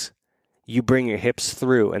legs. You bring your hips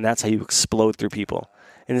through, and that's how you explode through people.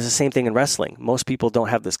 And it's the same thing in wrestling. Most people don't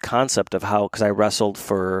have this concept of how, because I wrestled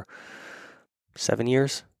for 7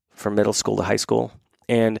 years, from middle school to high school.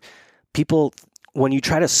 And people, when you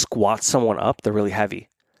try to squat someone up, they're really heavy.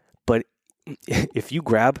 But if you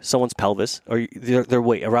grab someone's pelvis, or their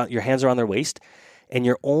weight around, your hands around their waist, and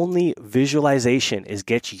your only visualization is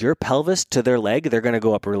get your pelvis to their leg, they're going to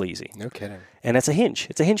go up really easy. No kidding. And that's a hinge.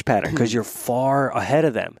 It's a hinge pattern, because you're far ahead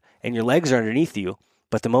of them. And your legs are underneath you,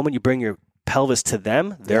 but the moment you bring your pelvis to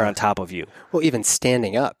them, they're on top of you. Well, even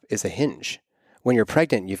standing up is a hinge. When you're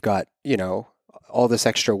pregnant, you've got, all this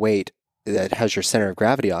extra weight that has your center of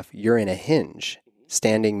gravity off. You're in a hinge.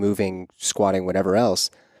 Standing, moving, squatting, whatever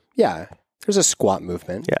else. Yeah, there's a squat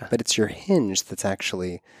movement, but it's your hinge that's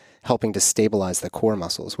actually helping to stabilize the core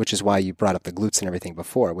muscles, which is why you brought up the glutes and everything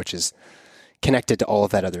before, which is connected to all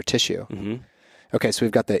of that other tissue. Mm-hmm. Okay, so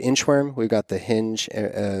we've got the inchworm, we've got the hinge,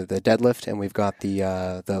 the deadlift, and we've got the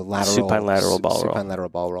supine lateral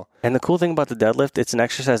ball roll. And the cool thing about the deadlift, it's an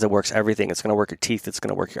exercise that works everything. It's going to work your teeth, it's going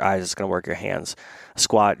to work your eyes, it's going to work your hands. A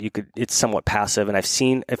squat, it's somewhat passive, and I've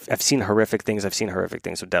seen horrific things. I've seen horrific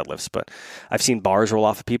things with deadlifts, but I've seen bars roll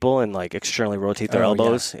off of people and like externally rotate their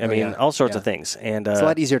elbows. Yeah. I mean, all sorts of things. And it's a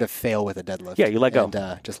lot easier to fail with a deadlift. Yeah, you let go.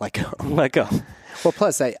 And, just let go. Let go. Well,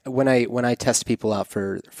 plus, when I test people out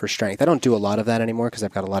for strength, I don't do a lot of that anymore because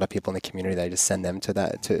I've got a lot of people in the community that I just send them to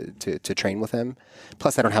that to train with them.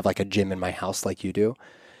 Plus, I don't have like a gym in my house like you do.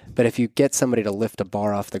 But if you get somebody to lift a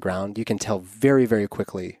bar off the ground, you can tell very, very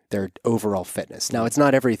quickly their overall fitness. Now, it's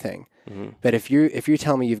not everything, but if you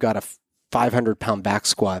tell me you've got a 500-pound back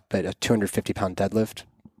squat but a 250-pound deadlift,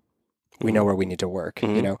 We know where we need to work.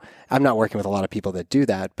 You know, I'm not working with a lot of people that do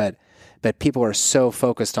that, but people are so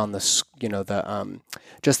focused on the, you know, the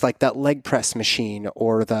just like that leg press machine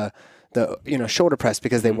or the you know, shoulder press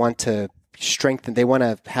because they want to strengthen, they want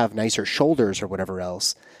to have nicer shoulders or whatever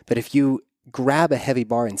else. But if you grab a heavy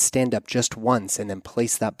bar and stand up just once and then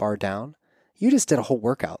place that bar down, you just did a whole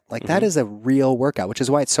workout. Like that is a real workout, which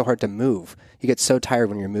is why it's so hard to move. You get so tired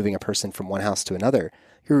when you're moving a person from one house to another.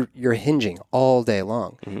 You're hinging all day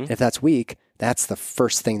long. If that's weak, that's the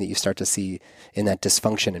first thing that you start to see in that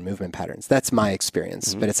dysfunction in movement patterns. That's my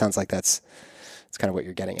experience, but it sounds like it's kind of what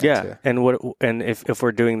you're getting at too. And if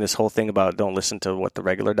we're doing this whole thing about don't listen to what the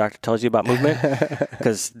regular doctor tells you about movement,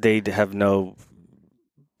 because they have no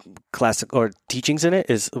classic or teachings in it,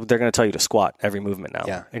 is they're going to tell you to squat every movement now.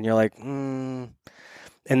 Yeah. And you're like,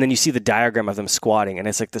 And then you see the diagram of them squatting, and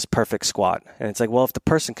it's like this perfect squat. And it's like, well, if the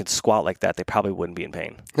person could squat like that, they probably wouldn't be in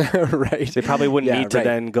pain. Right. They probably wouldn't need to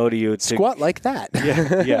then go to you. Squat like that.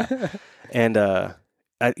 Yeah. And,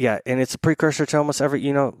 and it's a precursor to almost every,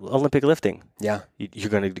 you know, Olympic lifting. Yeah. You're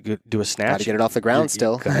going to do a snatch. Got to get it off the ground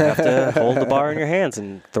still. You're going to have to hold the bar in your hands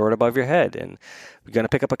and throw it above your head. And you're going to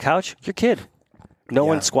pick up a couch, your kid. No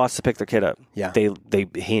one squats to pick their kid up. Yeah. They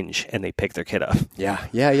hinge and they pick their kid up.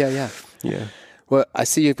 Yeah. Well, I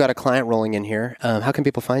see you've got a client rolling in here. How can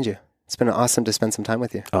people find you? It's been awesome to spend some time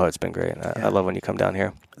with you. Oh, it's been great. I love when you come down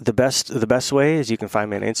here. The best way is you can find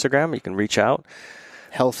me on Instagram. You can reach out.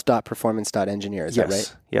 Health.performance.engineer. Is that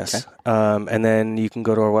right? Yes. Okay. And then you can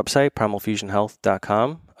go to our website,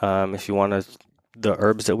 primalfusionhealth.com. If you want the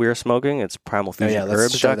herbs that we are smoking, it's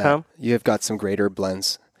primalfusionherbs.com. You have got some great herb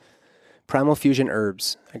blends. Primal Fusion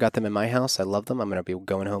herbs. I got them in my house. I love them. I'm going to be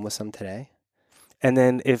going home with some today. And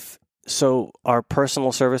then our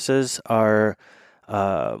personal services are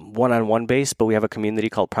one-on-one based, but we have a community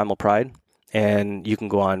called Primal Pride, and you can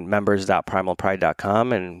go on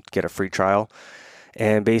members.primalpride.com and get a free trial.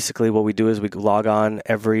 And basically what we do is we log on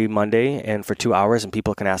every Monday and for 2 hours, and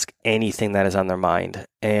people can ask anything that is on their mind,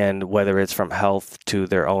 and whether it's from health to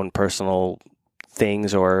their own personal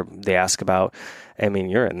things, or they ask about, I mean,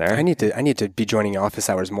 you're in there. I need to be joining office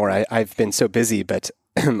hours more. I've been so busy, but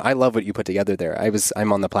I love what you put together there.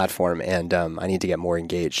 I'm on the platform, and I need to get more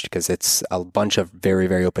engaged because it's a bunch of very,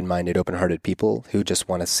 very open-minded, open-hearted people who just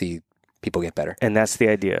want to see people get better. And that's the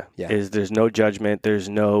idea. Yeah. Is there's no judgment, there's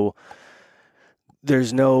no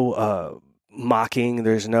mocking,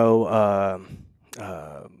 there's no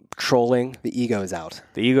trolling. The ego is out.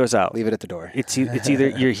 Leave it at the door. It's either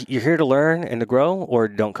you're here to learn and to grow, or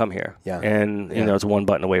don't come here. Yeah. And you know, it's one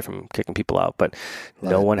button away from kicking people out, but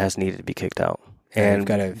no one has needed to be kicked out. And we've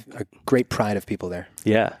got a great pride of people there.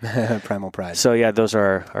 Yeah. Primal Pride. So yeah, those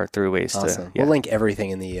are our 3 ways awesome. to. We'll link everything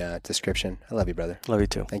in the description. I love you, brother. Love you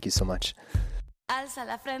too. Thank you so much. Alza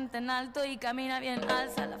la frente en alto y camina bien.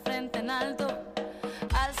 Alza la frente en alto.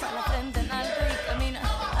 Alza la frente en alto y camina.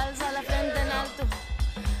 Alza la frente en alto.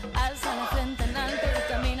 Alza la frente en alto y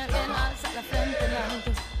camina bien. Alza la frente en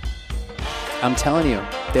alto. I'm telling you,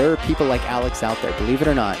 there are people like Aleks out there. Believe it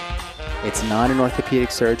or not, it's not an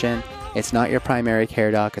orthopedic surgeon. It's not your primary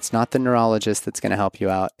care doc. It's not the neurologist that's going to help you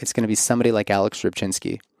out. It's going to be somebody like Aleks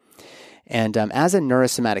Rybchinskiy. And as a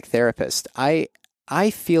neurosomatic therapist, I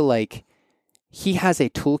feel like he has a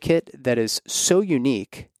toolkit that is so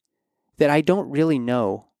unique that I don't really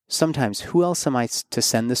know sometimes who else am I to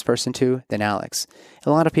send this person to than Aleks. And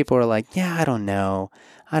a lot of people are like, yeah, I don't know.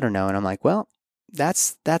 And I'm like, well,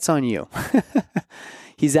 that's on you.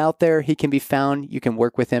 He's out there. He can be found. You can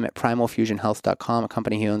work with him at primalfusionhealth.com, a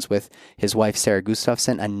company he owns with his wife, Sarah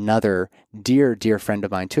Gustafsson, another dear, dear friend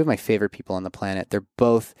of mine, 2 of my favorite people on the planet. They're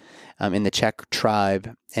both in the Czech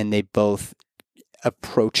tribe, and they both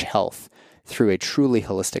approach health through a truly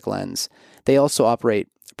holistic lens. They also operate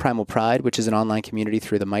Primal Pride, which is an online community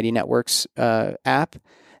through the Mighty Networks app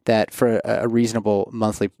that for a reasonable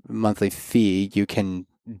monthly fee, you can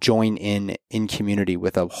join in community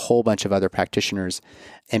with a whole bunch of other practitioners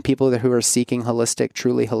and people who are seeking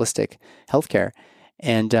truly holistic healthcare.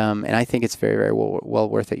 And I think it's very, very well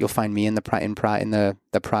worth it. You'll find me in the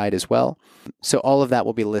Pride as well. So all of that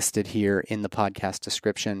will be listed here in the podcast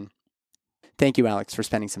description. Thank you, Aleks, for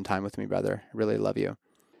spending some time with me, brother. I really love you.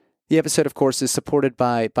 The episode, of course, is supported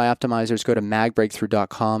by Optimizers. Go to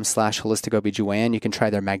magbreakthrough.com/holisticobgyn. You can try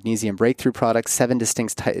their magnesium breakthrough products. 7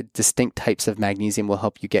 distinct types of magnesium will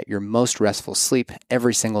help you get your most restful sleep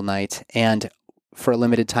every single night. And for a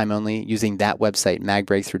limited time only, using that website,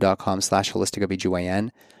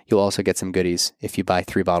 magbreakthrough.com/holisticobgyn, you'll also get some goodies if you buy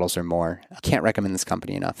 3 bottles or more. I can't recommend this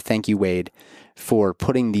company enough. Thank you, Wade, for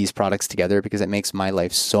putting these products together because it makes my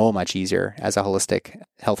life so much easier as a holistic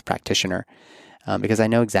health practitioner. Because I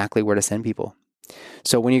know exactly where to send people.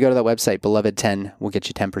 So when you go to that website, Beloved10 will get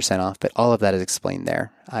you 10% off, but all of that is explained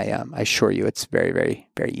there. I assure you it's very, very,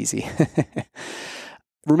 very easy.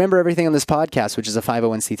 Remember, everything on this podcast, which is a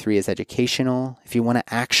 501c3, is educational. If you want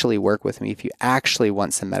to actually work with me, if you actually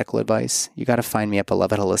want some medical advice, you got to find me at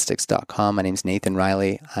belovedholistics.com. My name's Nathan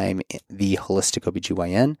Riley. I'm the Holistic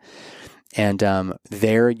OBGYN. And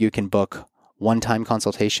there you can book one-time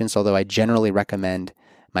consultations, although I generally recommend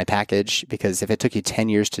my package, because if it took you 10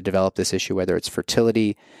 years to develop this issue, whether it's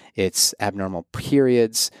fertility, it's abnormal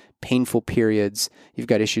periods, painful periods, you've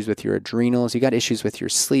got issues with your adrenals, you've got issues with your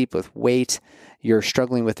sleep, with weight, you're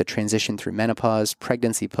struggling with the transition through menopause,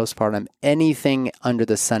 pregnancy, postpartum, anything under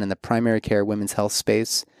the sun in the primary care women's health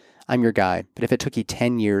space, I'm your guy. But if it took you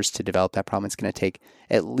 10 years to develop that problem, it's going to take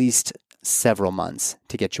at least several months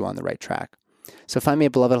to get you on the right track. So find me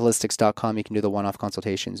at belovedholistics.com. You can do the one-off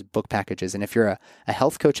consultations, book packages. And if you're a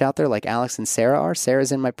health coach out there like Aleks and Sarah are,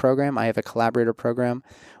 Sarah's in my program. I have a collaborator program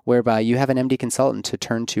whereby you have an MD consultant to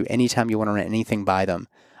turn to anytime you want to run anything by them.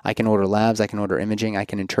 I can order labs, I can order imaging, I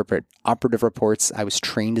can interpret operative reports. I was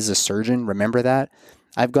trained as a surgeon, remember that?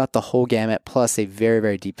 I've got the whole gamut, plus a very,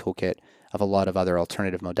 very deep toolkit of a lot of other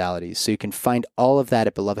alternative modalities. So you can find all of that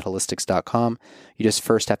at belovedholistics.com. You just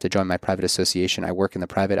first have to join my private association. I work in the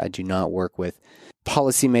private. I do not work with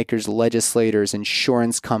policymakers, legislators,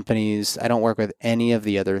 insurance companies. I don't work with any of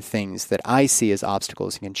the other things that I see as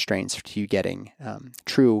obstacles and constraints to you getting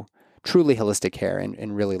truly holistic care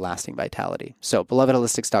and really lasting vitality. So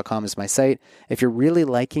belovedholistics.com is my site. If you're really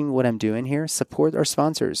liking what I'm doing here, support our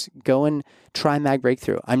sponsors. Go and try Mag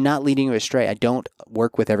Breakthrough. I'm not leading you astray. I don't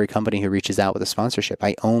work with every company who reaches out with a sponsorship.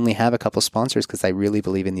 I only have a couple sponsors because I really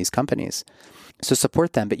believe in these companies. So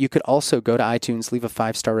support them. But you could also go to iTunes, leave a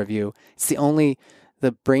 5-star review. It's the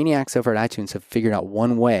brainiacs over at iTunes have figured out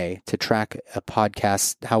one way to track a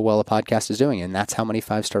podcast, how well a podcast is doing. And that's how many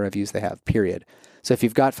 5-star reviews they have, period. So if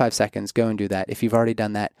you've got 5 seconds, go and do that. If you've already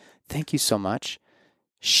done that, thank you so much.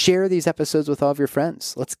 Share these episodes with all of your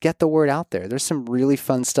friends. Let's get the word out there. There's some really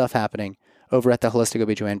fun stuff happening over at the Holistic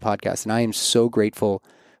OBGYN podcast, and I am so grateful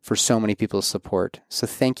for so many people's support. So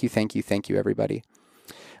thank you, everybody.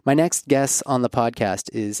 My next guest on the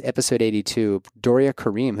podcast is episode 82, Doria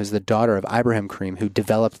Karim, who's the daughter of Ibrahim Karim, who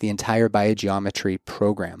developed the entire biogeometry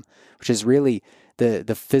program, which is really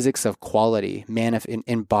the physics of quality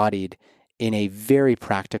embodied in a very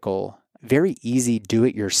practical, very easy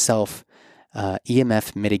do-it-yourself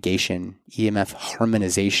EMF mitigation, EMF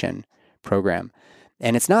harmonization program.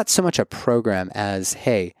 And it's not so much a program as,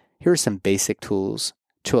 hey, here are some basic tools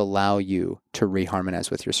to allow you to reharmonize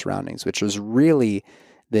with your surroundings, which was really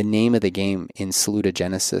the name of the game in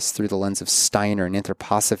salutogenesis through the lens of Steiner and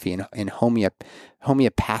anthroposophy and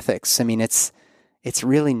homeopathics. I mean, it's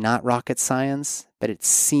really not rocket science, but it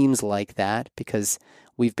seems like that because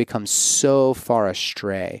we've become so far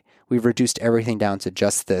astray. We've reduced everything down to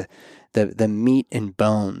just the meat and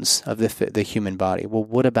bones of the human body. Well,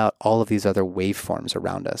 what about all of these other waveforms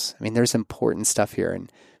around us? I mean, there's important stuff here.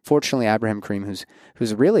 And fortunately, Ibrahim Karim,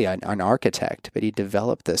 who's really an architect, but he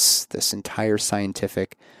developed this entire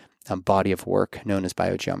scientific body of work known as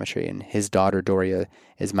biogeometry. And his daughter, Doria,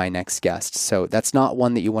 is my next guest. So that's not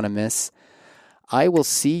one that you want to miss. I will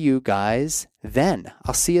see you guys then.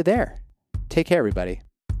 I'll see you there. Take care, everybody.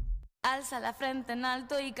 Alza la frente en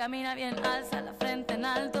alto y camina bien, alza la frente en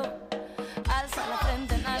alto. Alza la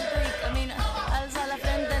frente en alto y camina, alza la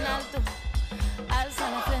frente en alto. Alza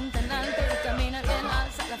la frente en alto y camina bien,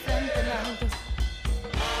 alza la frente en alto.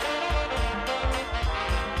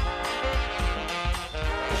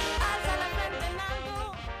 Alza la frente en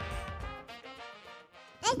alto.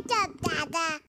 Good job, Dada.